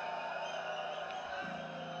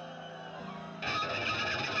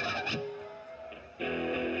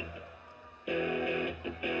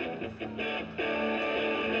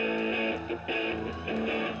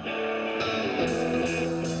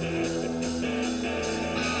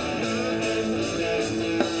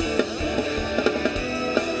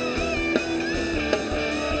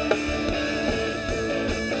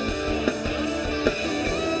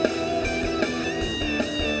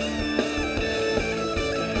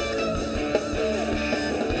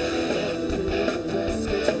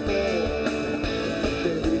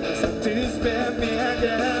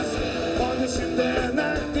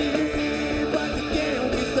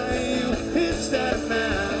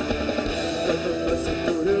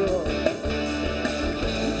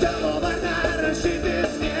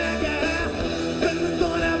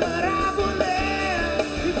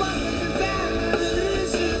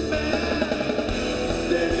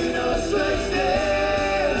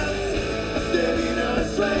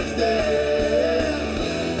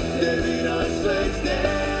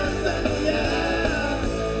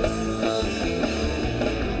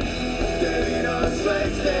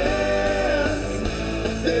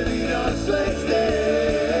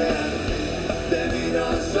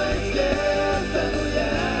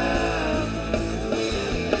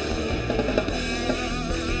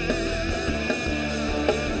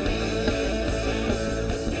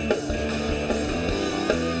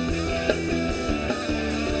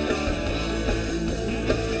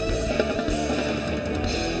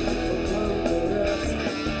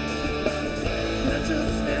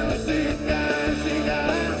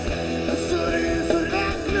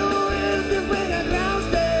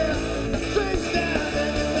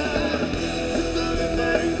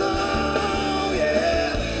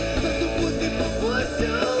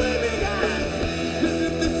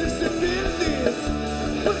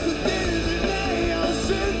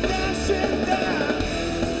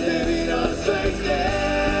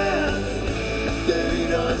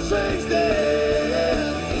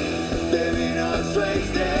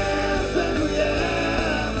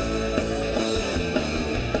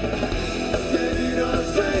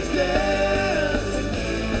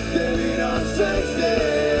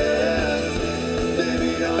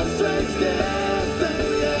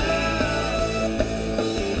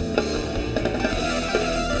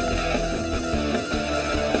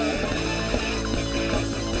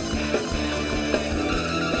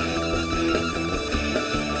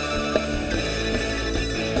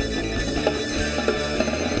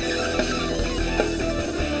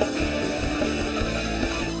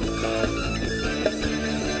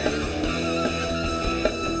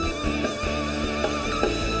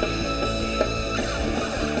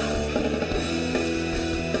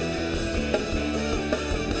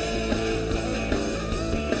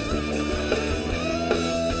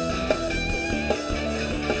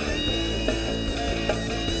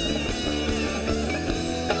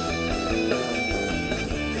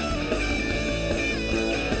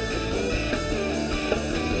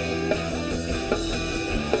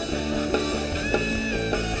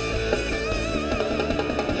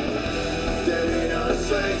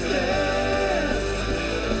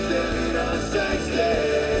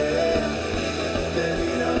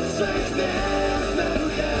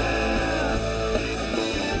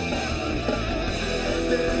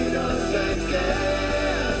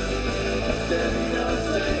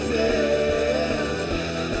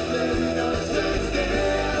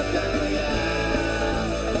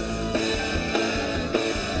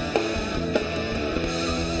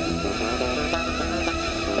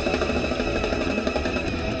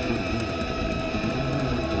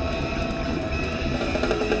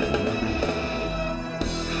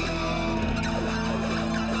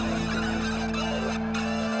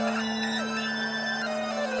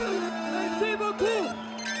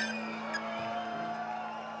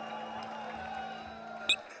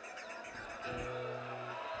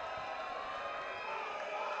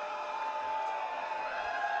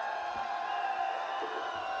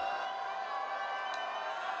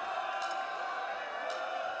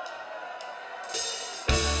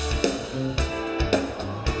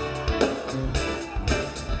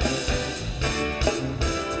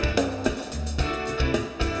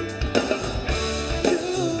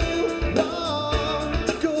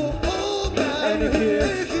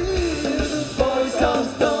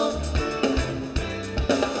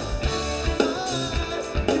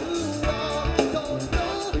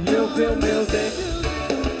 feel music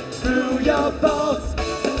through your bones.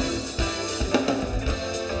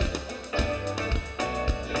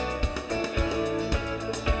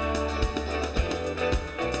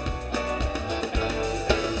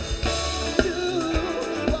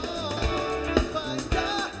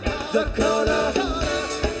 a corner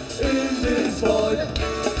in this void.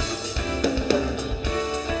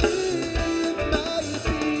 It might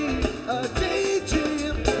be a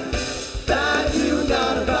daydream that you're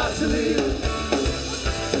not about to leave.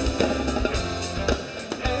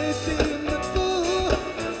 Anything but fool,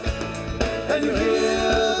 and you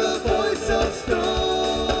hear the voice of storm.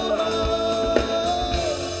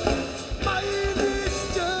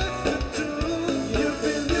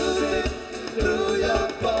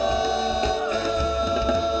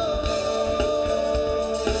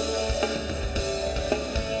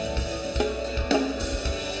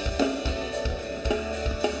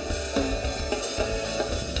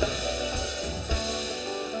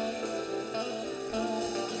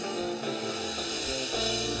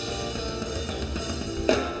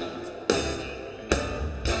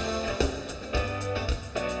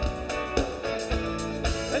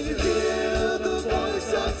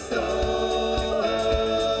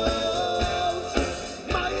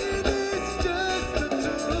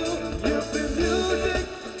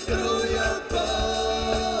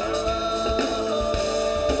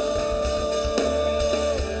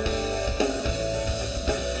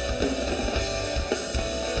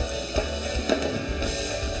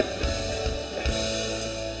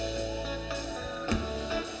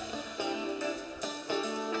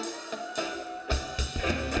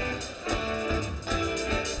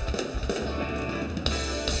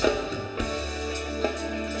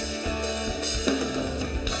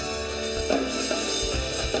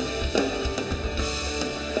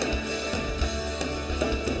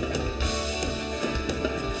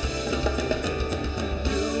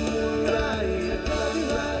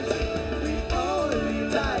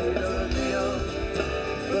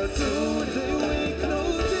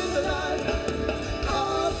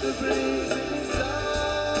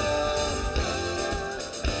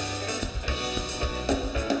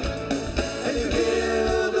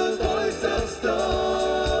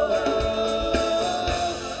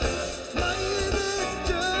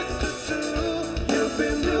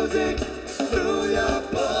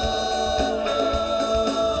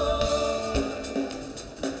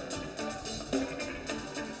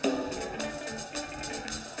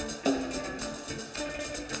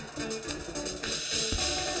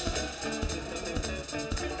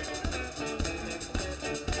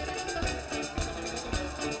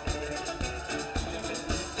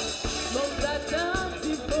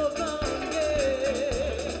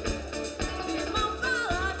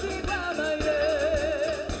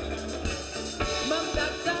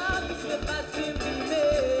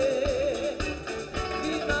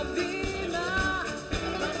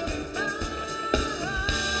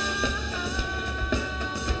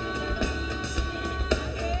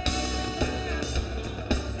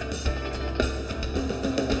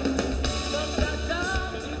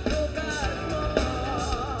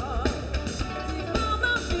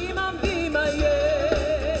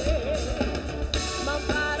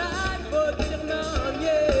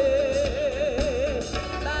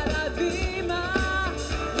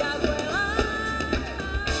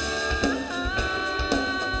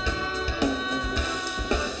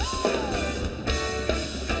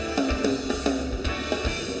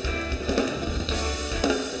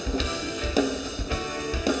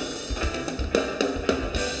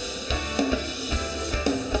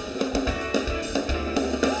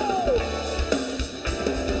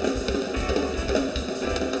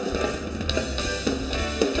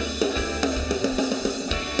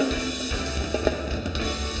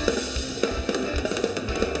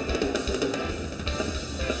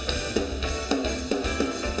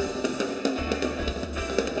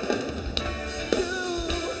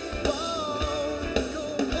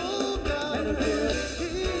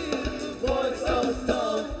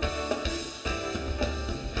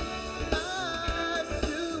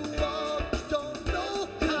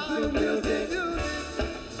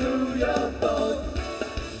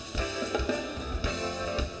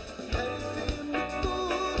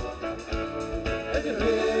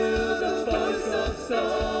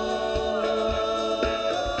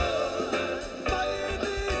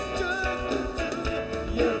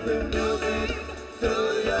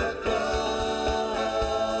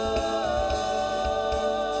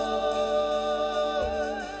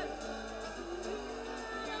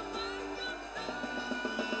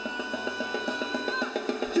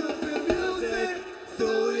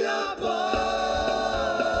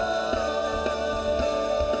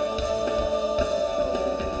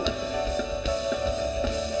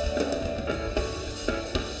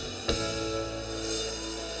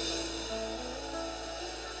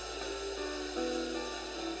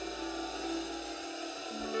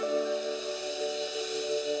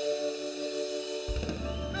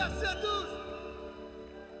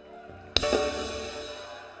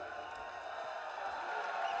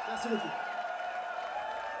 Merci beaucoup.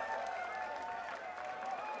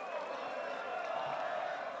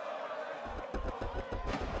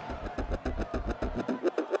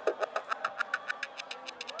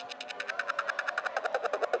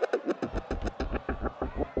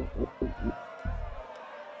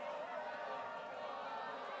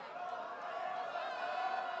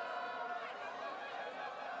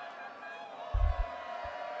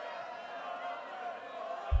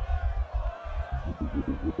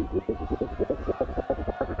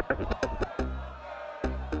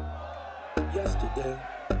 Yesterday,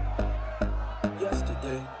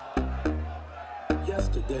 yesterday,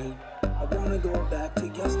 yesterday. I wanna go back to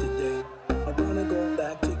yesterday. I wanna go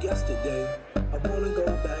back to yesterday. I wanna go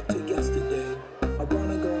back to yesterday. I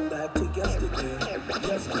wanna go back to yesterday.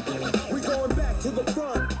 Yesterday. We going back to the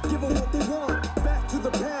front, give them what they want. Back to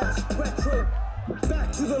the past, retro.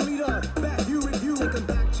 Back to the leader, back you review. Take them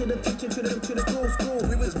back to the future, to the school.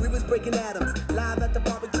 We was breaking atoms, live at the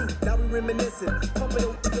barbecue. Now we reminiscing, pumping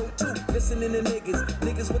O2, listening to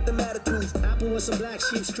niggas with them attitudes. Apple with some black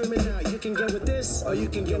sheep screaming out. You can get with this, or you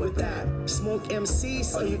can get with that. Smoke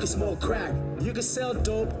MCs, or you can smoke crack. You can sell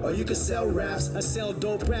dope, or you can sell raps. I sell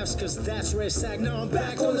dope raps, cause that's where it's at. Now I'm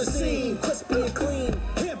back on the scene, crispy and clean,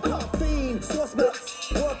 hip-hop fiend, source milk,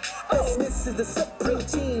 work. This is the supreme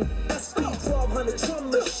team, SP 1200 drum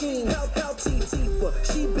machine. How T-Tifa,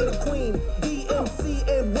 she been a queen. DMC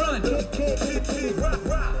and run, kid, rock.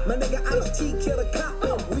 My nigga Ice-T kill a cop.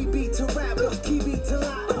 We beat to rap, he beat to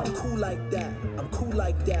lie. I'm cool like that, I'm cool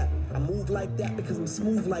like that. I move like that because I'm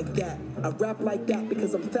smooth like that. I rap like that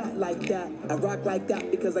because I'm fat like that. I rock like that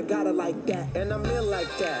because I got it like that. and I'm ill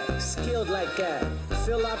like that, skilled like that.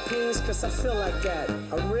 Philippines, cause I feel like that.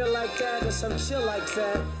 I'm real like that, cause I'm chill like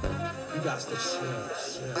that. You got the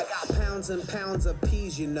shit. I got pounds and pounds of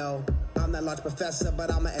peas, you know. I'm that large professor,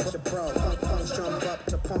 but I'm an extra pro. Punk jump up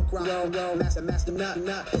to punk rock, roll, master, nut.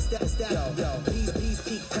 It's that, yo. These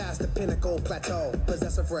peak past the pinnacle plateau.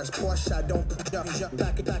 Possess a fresh Porsche, I don't jump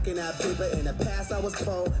back in that paper. In the past, I was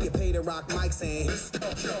po. Get paid to rock mics and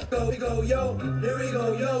here we go,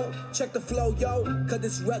 yo. Check the flow, yo, cause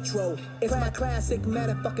it's retro. It's my classic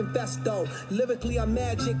motherfucking festo. Lyrically, I'm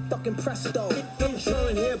magic, fucking presto.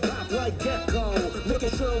 Enjoying hip-hop like gecko.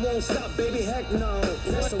 Making sure it won't stop, baby, heck no.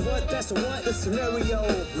 That's the what? The scenario.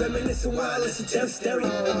 Reminiscing while I listen to the stereo.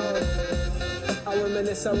 I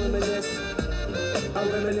reminisce.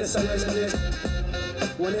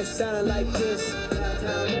 When it sounded like this.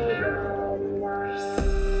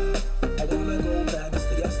 I wanna go back to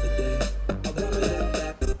yesterday. I wanna go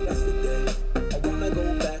back to yesterday. I wanna go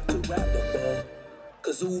back to rappable.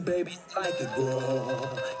 Cause ooh, baby, I like it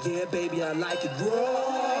raw. Yeah, baby, I like it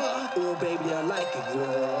raw. Ooh, baby, I like it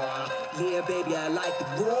raw. Yeah, baby, I like it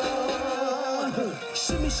raw.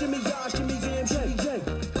 Shimmy, y'all, shimmy, yam.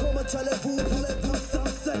 Comme voulez-vous, sans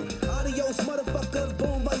say. Adios, motherfuckers,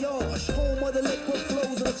 bon voyage. Home of the liquid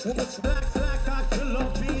flows and the swamp. Black, I kill a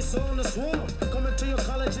piece on the swarm. Coming to your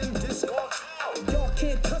college in disco. Y'all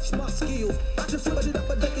can't touch my skills. I just switch it up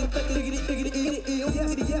a diggity,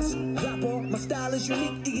 yes. Rapper, my style is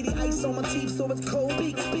unique. Diggity ice on my teeth, so it's cold.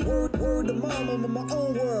 Speak word to mama in my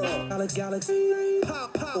own world. Galaxy,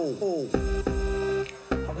 pop. Oh.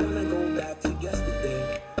 I wanna go back to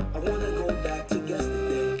yesterday. I wanna go back to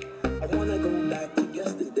yesterday. I wanna go back to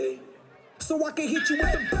yesterday. So I can hit you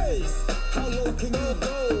with the bass. How low can you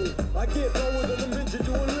go? I get lower than the midget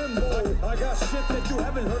doing limbo. I got shit that you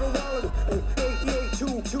haven't heard a while ago.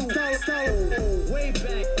 8822, style. Way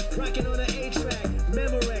back, rocking on the A-track.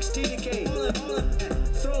 Memorex, TDK, all of that.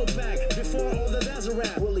 Throwback, before all the dazzle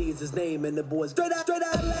rap. Willie is his name and the boys straight out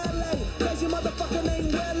LA. Crazy motherfucker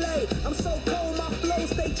named Willie. I'm so cold, my flow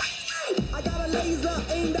stay. I got a laser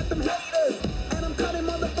aimed at them haters. And I'm cutting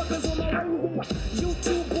motherfuckers on my razor.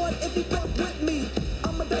 YouTube boy, if you fuck with me,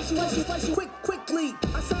 I'ma dash you quickly.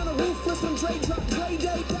 I sound a ruthless when Dre drop Dre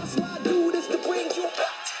Day. That's why I do this to bring you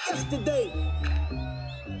back to yesterday.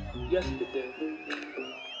 Yesterday,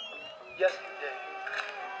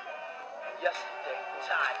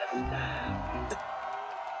 Tiger style.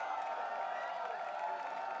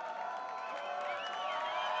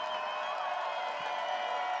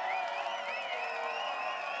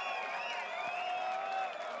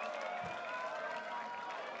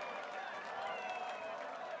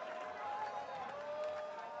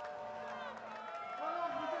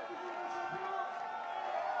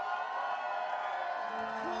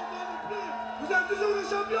 Vous êtes toujours les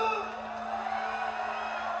champions!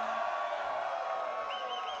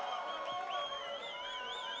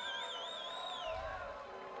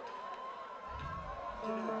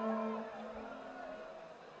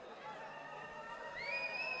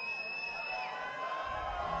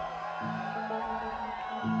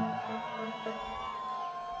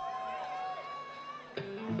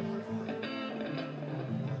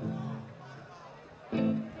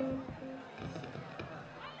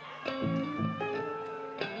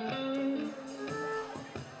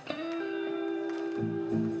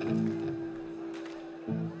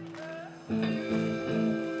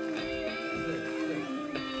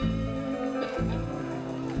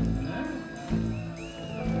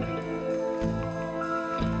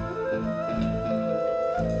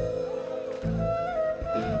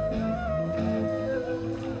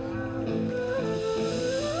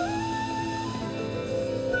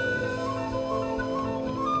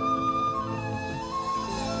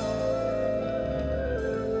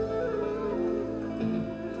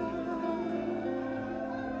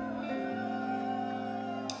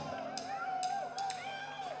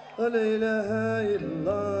 لا إله إلا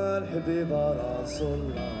الله الحبيب رسول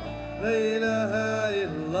الله لا إله إلا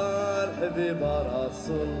الله الحبيب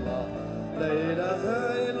رسول الله لا إله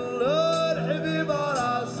إلا الله الحبيب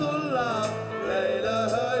رسول الله لا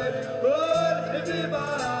إله إلا الله الحبيب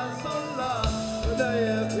رسول الله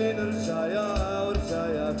أنا فين رجايا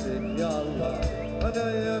ورجايا فيك يا الله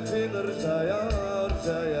أنا فين رجايا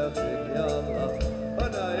ورجايا فيك يا الله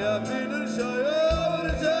أنا فين رجايا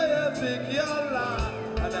ورجايا فيك يا الله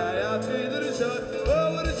أنا فين رجايا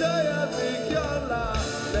ورجايا فيك يا الله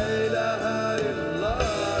لا إله إلا الله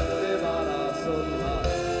الحبيب رسول الله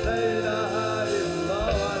لا إله إلا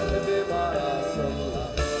الله الحبيب رسول الله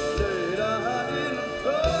لا إله إلا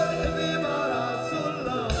الله الحبيب رسول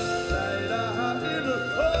الله لا إله إلا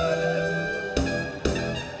الله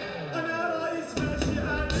أنا رئيس ماشي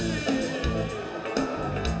عليك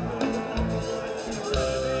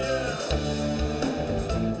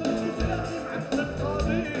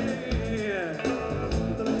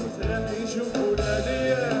شوف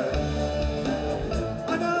ولادي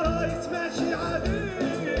انا رايس ماشي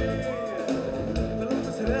عليه طلق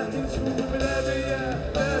سلاحي نشوف بلادي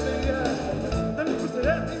بلادي طلق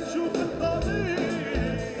سلاحي نشوف القاضي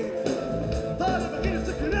طالب غير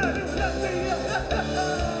سكراني ولادي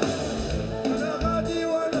انا غادي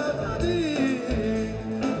وانا غادي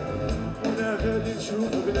وانا غادي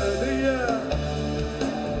نشوف بلادي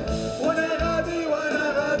وانا غادي وانا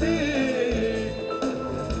غادي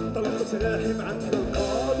طلق سلاحي من عند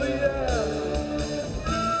القاضية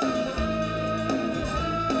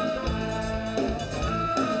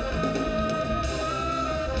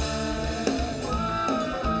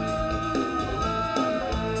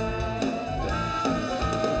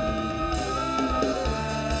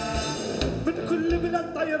من كل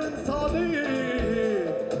بلاد طير صادي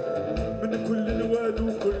من كل الواد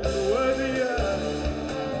وكل وادية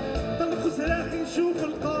طلق سلاحي نشوف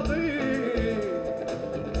القاضي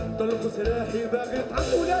طلق سلاحي باغي طعم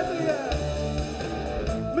ولادي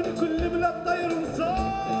من كل بلاد طير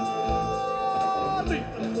صادي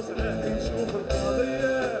طلق سلاحي نشوف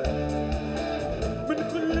القاضية من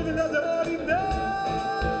كل بلاد راني نادي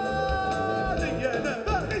انا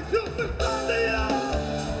باغي نشوف القاضية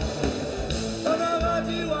انا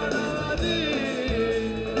غادي وانا غادي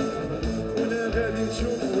وانا غادي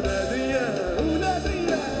نشوف ولادي ولادي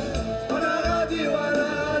انا غادي وانا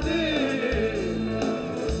غادي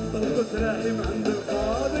طلق سلاحي من عند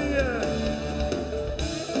القاضية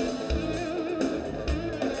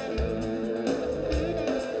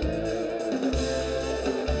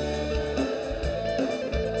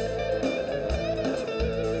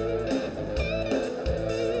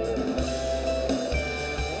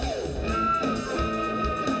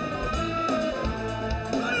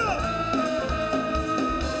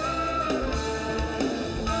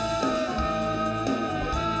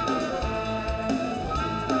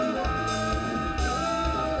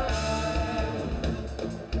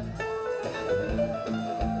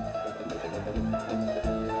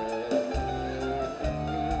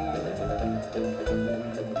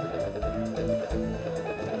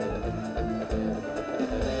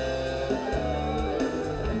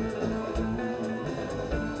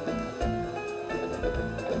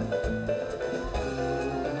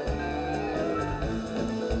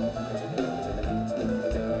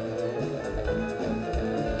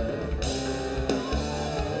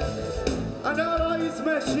أنا رايس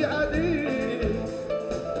ماشي عادي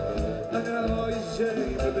أنا رايس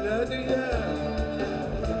جاي ببلادي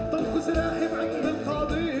طلق سلاحي عند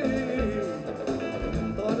القاضي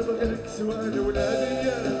طالب غيرك سؤال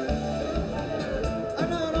ولادي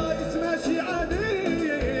أنا رايس ماشي عادي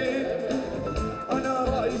أنا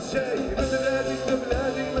رايس جاي ببلادي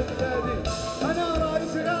ببلادي ببلادي أنا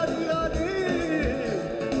رايس غادي غادي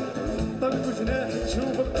طلق جناحي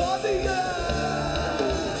تشوف القاضية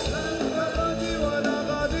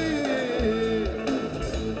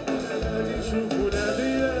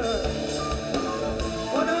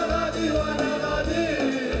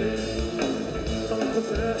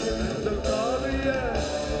سلاحي عند القاضية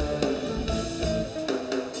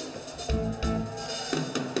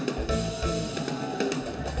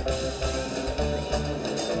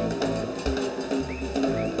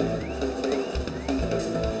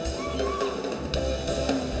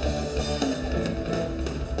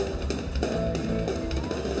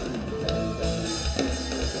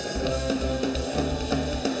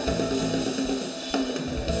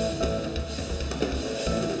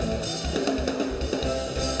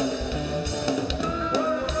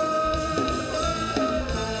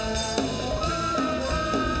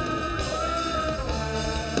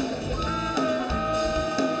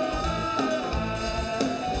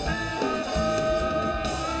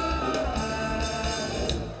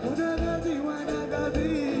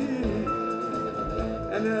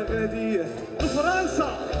غادي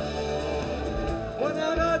لفرنسا وانا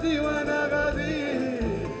غادي وانا غادي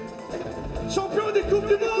شامبيون دي كوب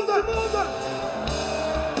دي موند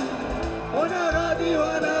وانا غادي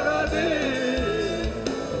وانا غادي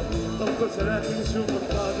طبقت راحي نشوف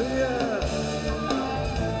القضية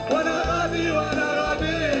وانا غادي وانا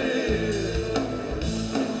غادي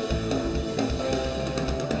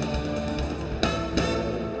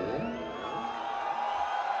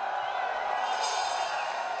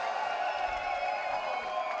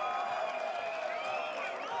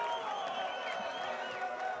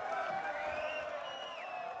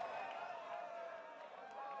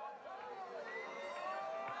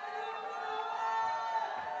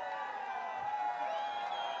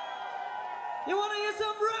You want to hear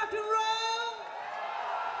some rock and roll?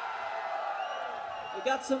 We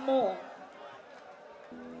got some more.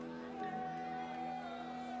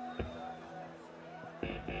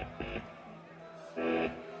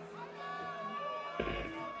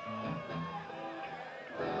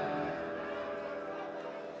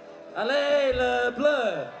 Allez le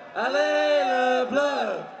bleu, allez le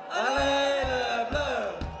bleu, allez le bleu,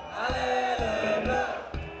 allez le bleu.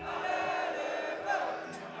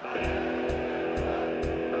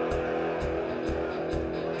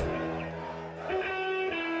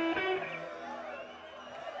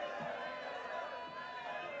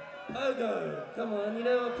 Pogo, come on, you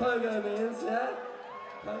know what pogo means, yeah?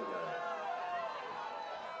 Pogo.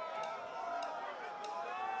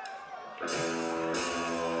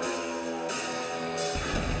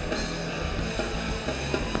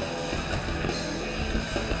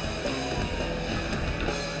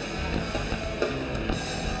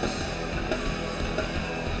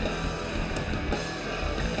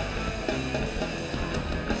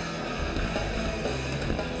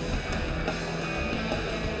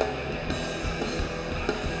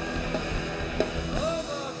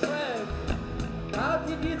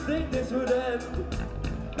 Think this would end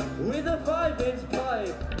with a 5-inch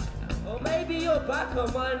pipe, or maybe you're back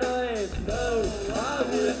on my knife. No, I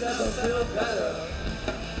will never feel better.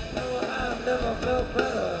 No, I have never felt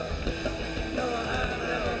better. No, I have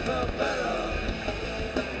never felt better.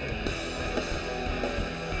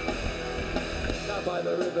 Down by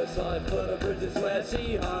the riverside, full of bridges where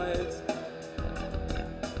she hides.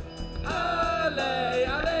 Allez,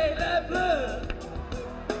 allez, les bleus.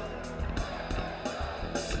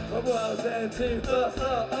 From World's End to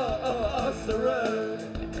across the road.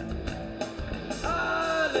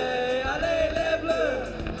 Allez, allez, les bleus.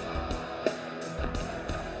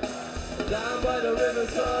 Down by the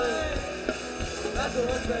riverside, that's the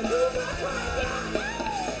one thing.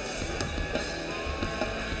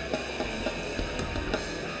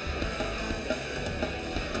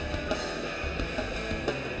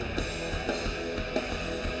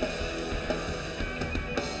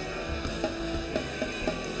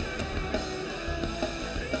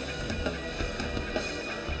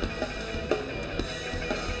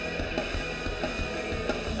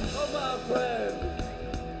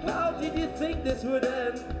 Think this would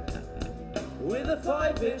end with a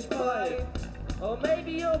 5-inch pipe, or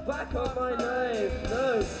maybe you're back on my knife.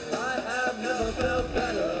 No, I have never felt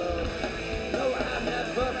better. No, I have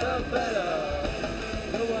never felt better.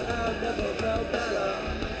 No, I have never felt better.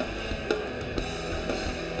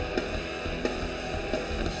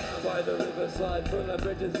 By the riverside, full of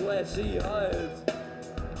bridges where she hides.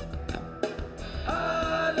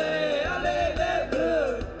 Allez, allez, les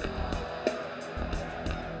bleus.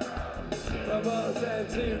 From World's End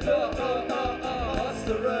to across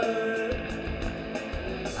the road.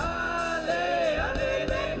 Allez, allez,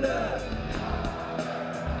 les bleus.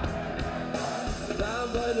 Down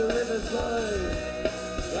by the riverside,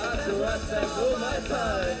 that's the right thing for my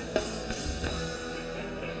side.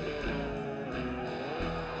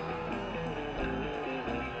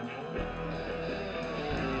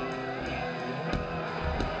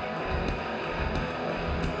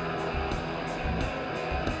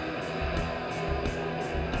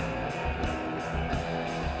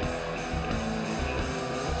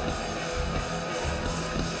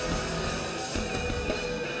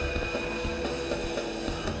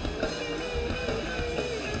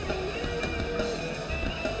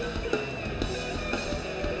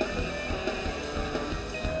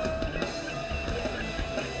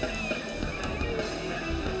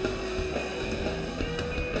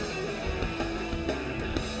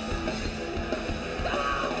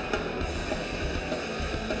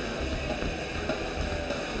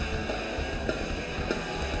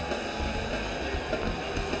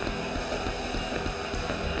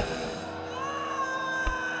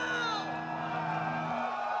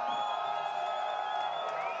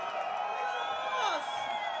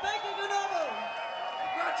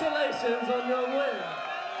 Congratulations on your win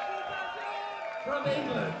from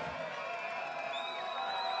England.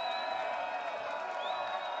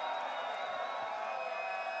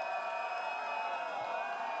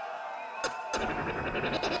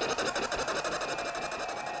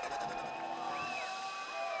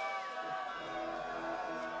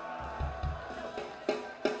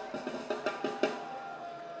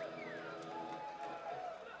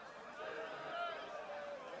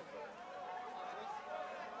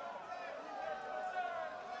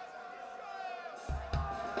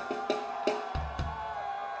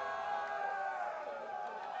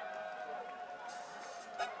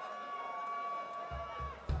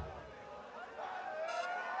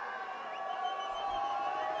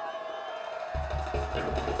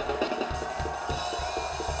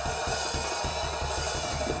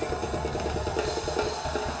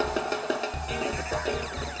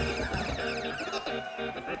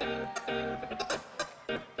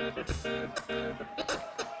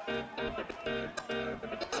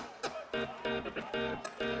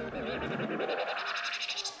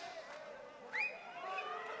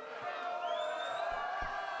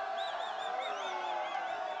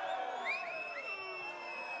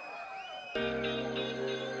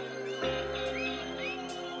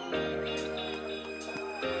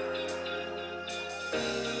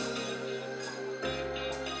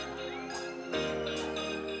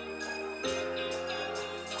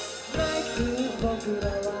僕ら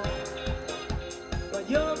は迷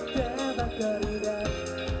ってばかりで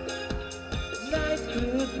ナイスクル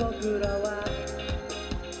ー僕らは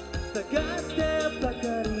探してばか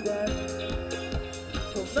りで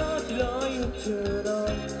この広い宇宙の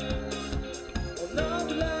どのぐ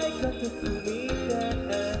らい片隅で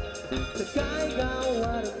世界が終わ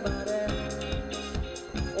るまで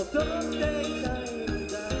踊っていたいん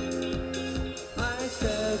だ愛して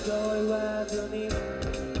ると言わずに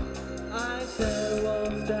愛してるを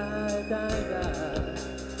伝えたいな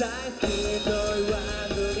大好きと言わ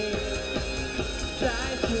ずに大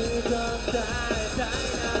好きと伝えたい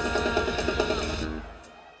な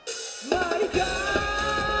マイカー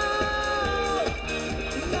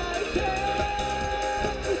泣いて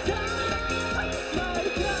いたマイ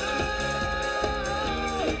カー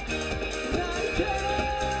泣いてい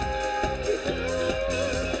た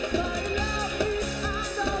My love is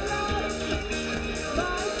underlined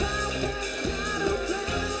My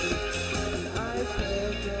愛し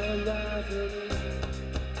てるわずに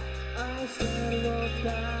愛してるを伝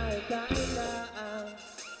えたいな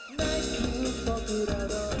ナイス僕らの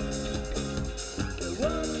手を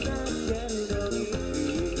投げるのに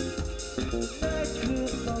ナイス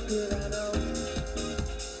僕らの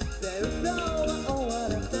戦争は終わら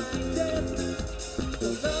ないですこ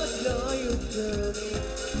の広い宇宙に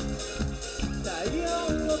太陽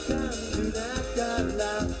を感じながら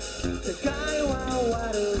世界は終わ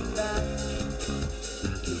るんだ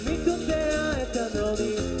君と出会えたのに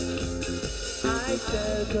愛して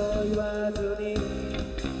ると言わずに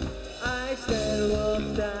愛してるを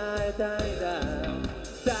伝えたいんだ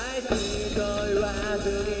大好きと言わず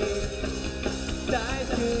に大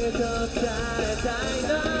好きと伝えたい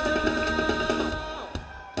な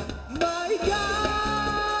マイカ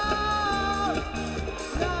ー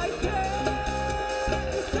泣いてい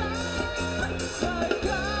たマイカ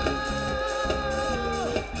ー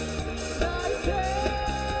泣いて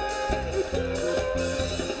いた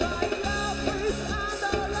My love is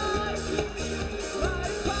underlined My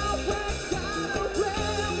perfect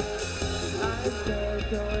battleground 愛してる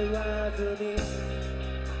と言わずに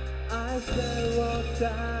愛してるを伝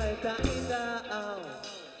えたいんだ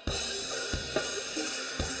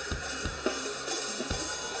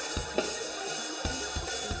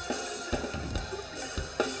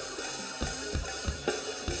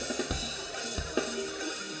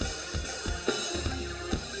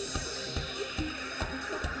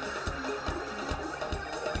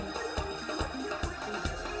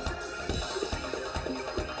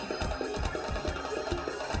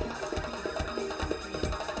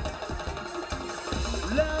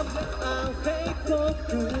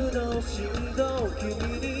僕の心臓を君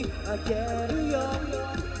にあげるよ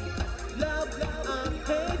Love and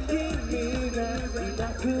hate 君がいな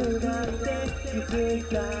くなって気づい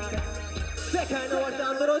た世界の終わりと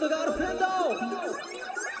アンドロイドガールフレンド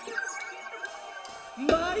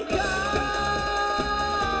マイカ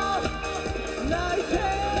ー泣いてい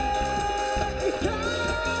た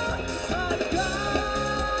マイカー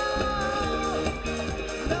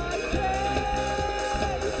泣いていた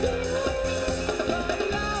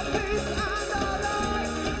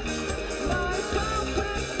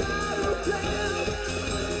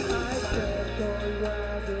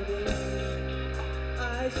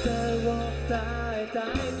愛してえたい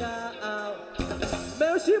な。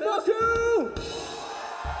Merci beaucoup!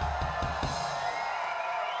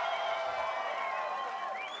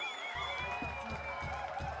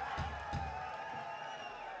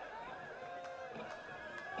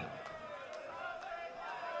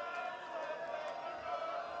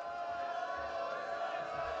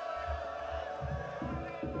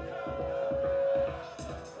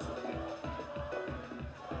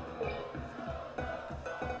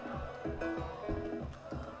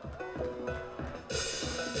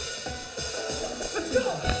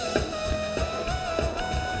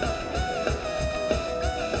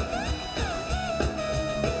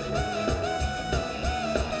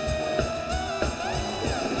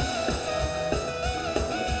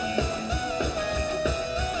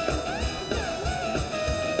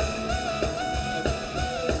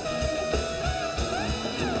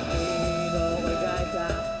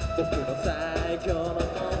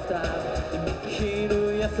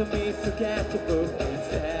休みスケッチブックにし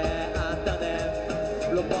てあったね。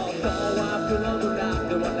ロボットはプログラム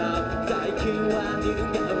ではなく最近は人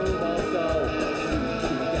間妄想気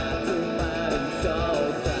が詰まりそう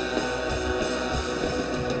さ。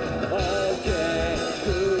 OK グ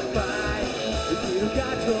ッバイ生きる価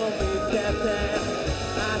値を見つけて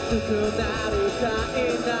熱くなるさい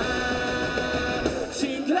な。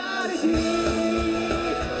シングラリティ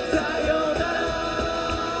さよなら。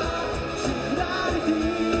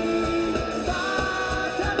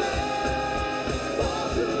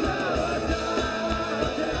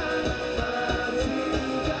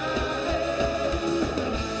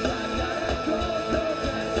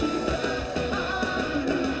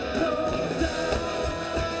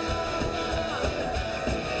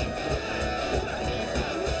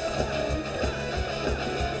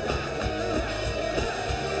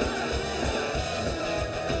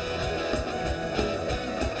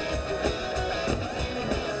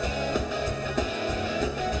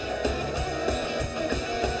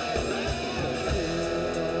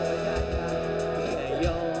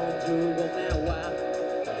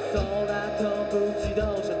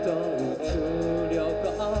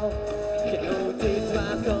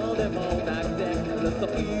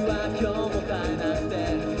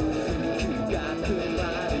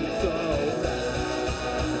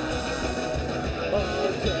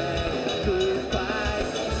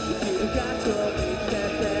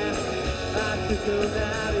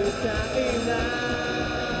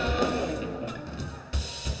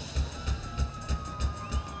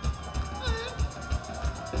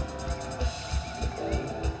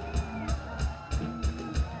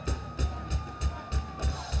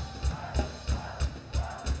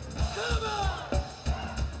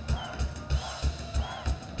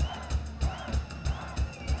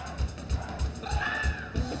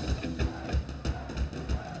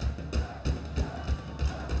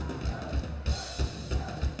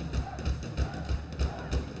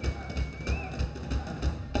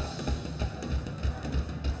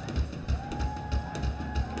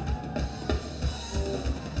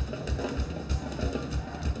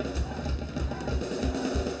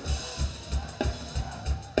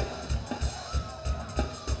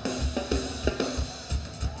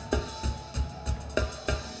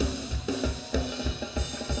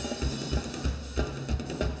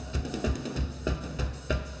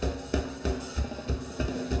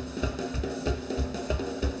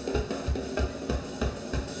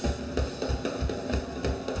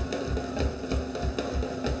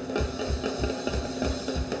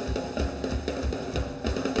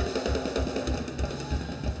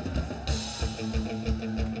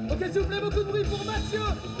S'il vous plaît, beaucoup de bruit pour Mathieu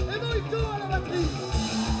et Moïto à la batterie.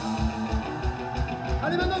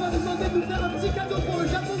 Allez, maintenant, on va vous demander de nous faire un petit cadeau pour le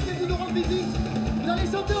Japon qui est venu nous rendre visite. Vous allez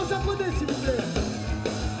chanter en japonais, s'il vous plaît.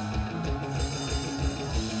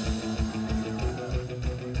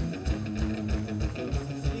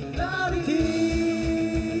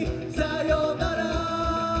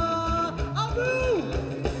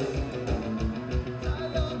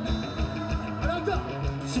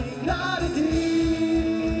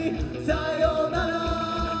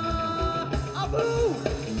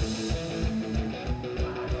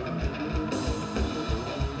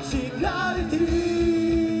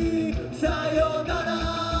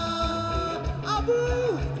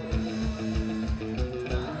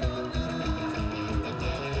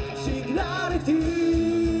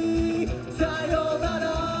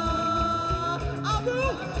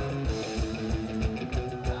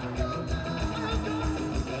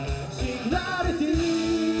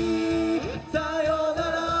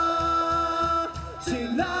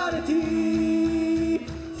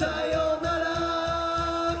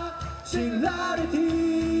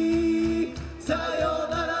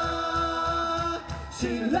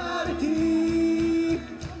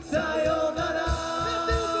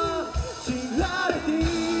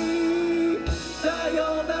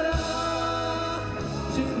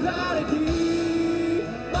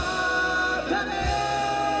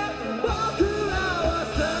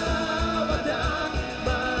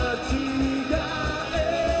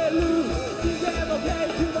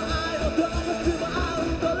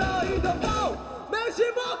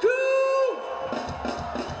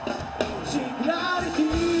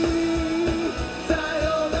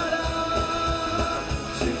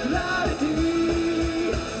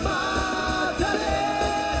 Divercities またね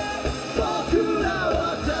僕らは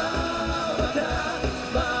また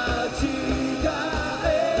間違え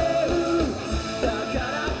るだか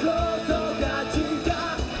らこそ価値が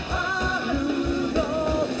あるの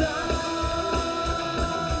だ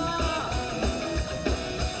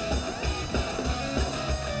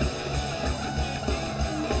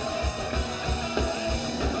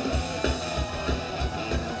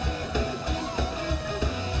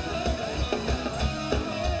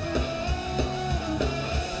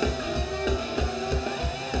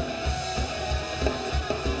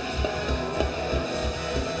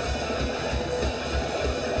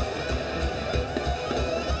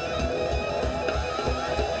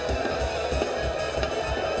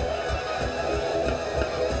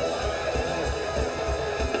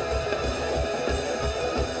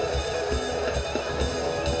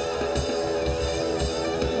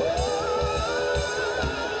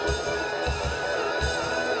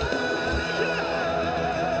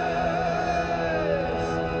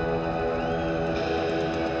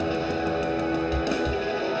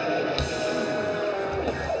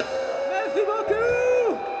Merci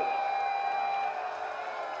beaucoup.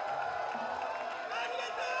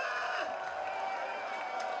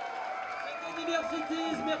 C'était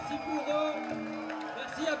Divercities, merci pour eux.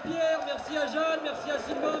 Merci à Pierre, merci à Jeanne, merci à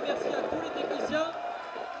Sylvain, merci à tous les techniciens.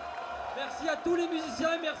 Merci à tous les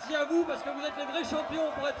musiciens et merci à vous parce que vous êtes les vrais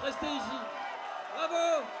champions pour être restés ici.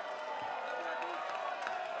 Bravo!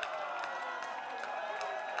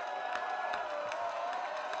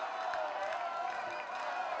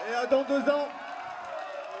 Et à dans 2 ans.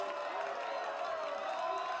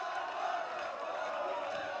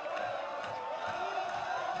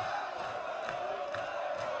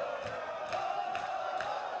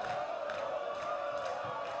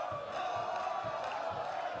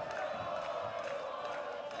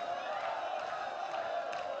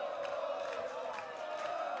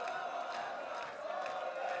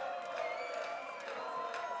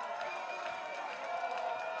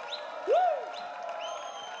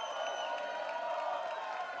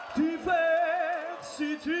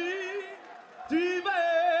 Diversity, diversity,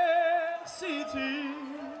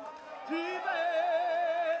 diversity,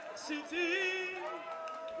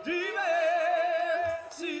 diversity,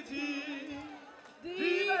 diversity,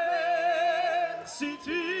 diversity,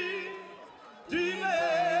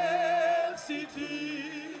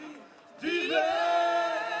 diversity,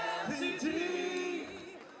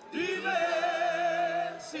 diversity.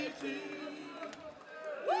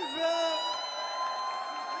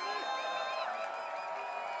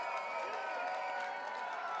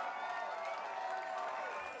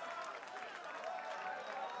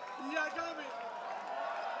 Yagami.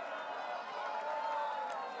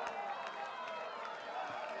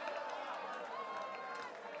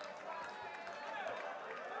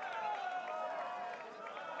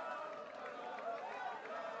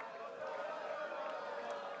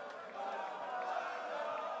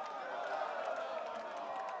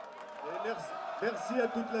 Merci à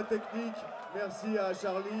toute la technique, merci à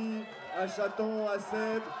Charlie, à Chaton, à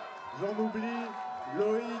Seb, j'en oublie,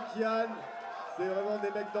 Loïc, Yann, c'est vraiment des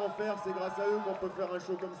mecs d'enfer, c'est grâce à eux qu'on peut faire un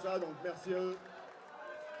show comme ça, donc merci à eux.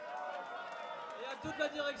 Et à toute la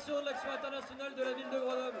direction de l'action internationale de la ville de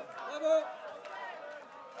Grenoble. Bravo!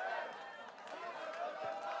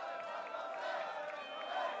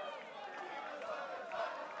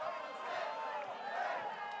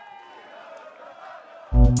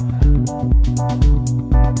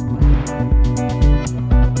 Thank you.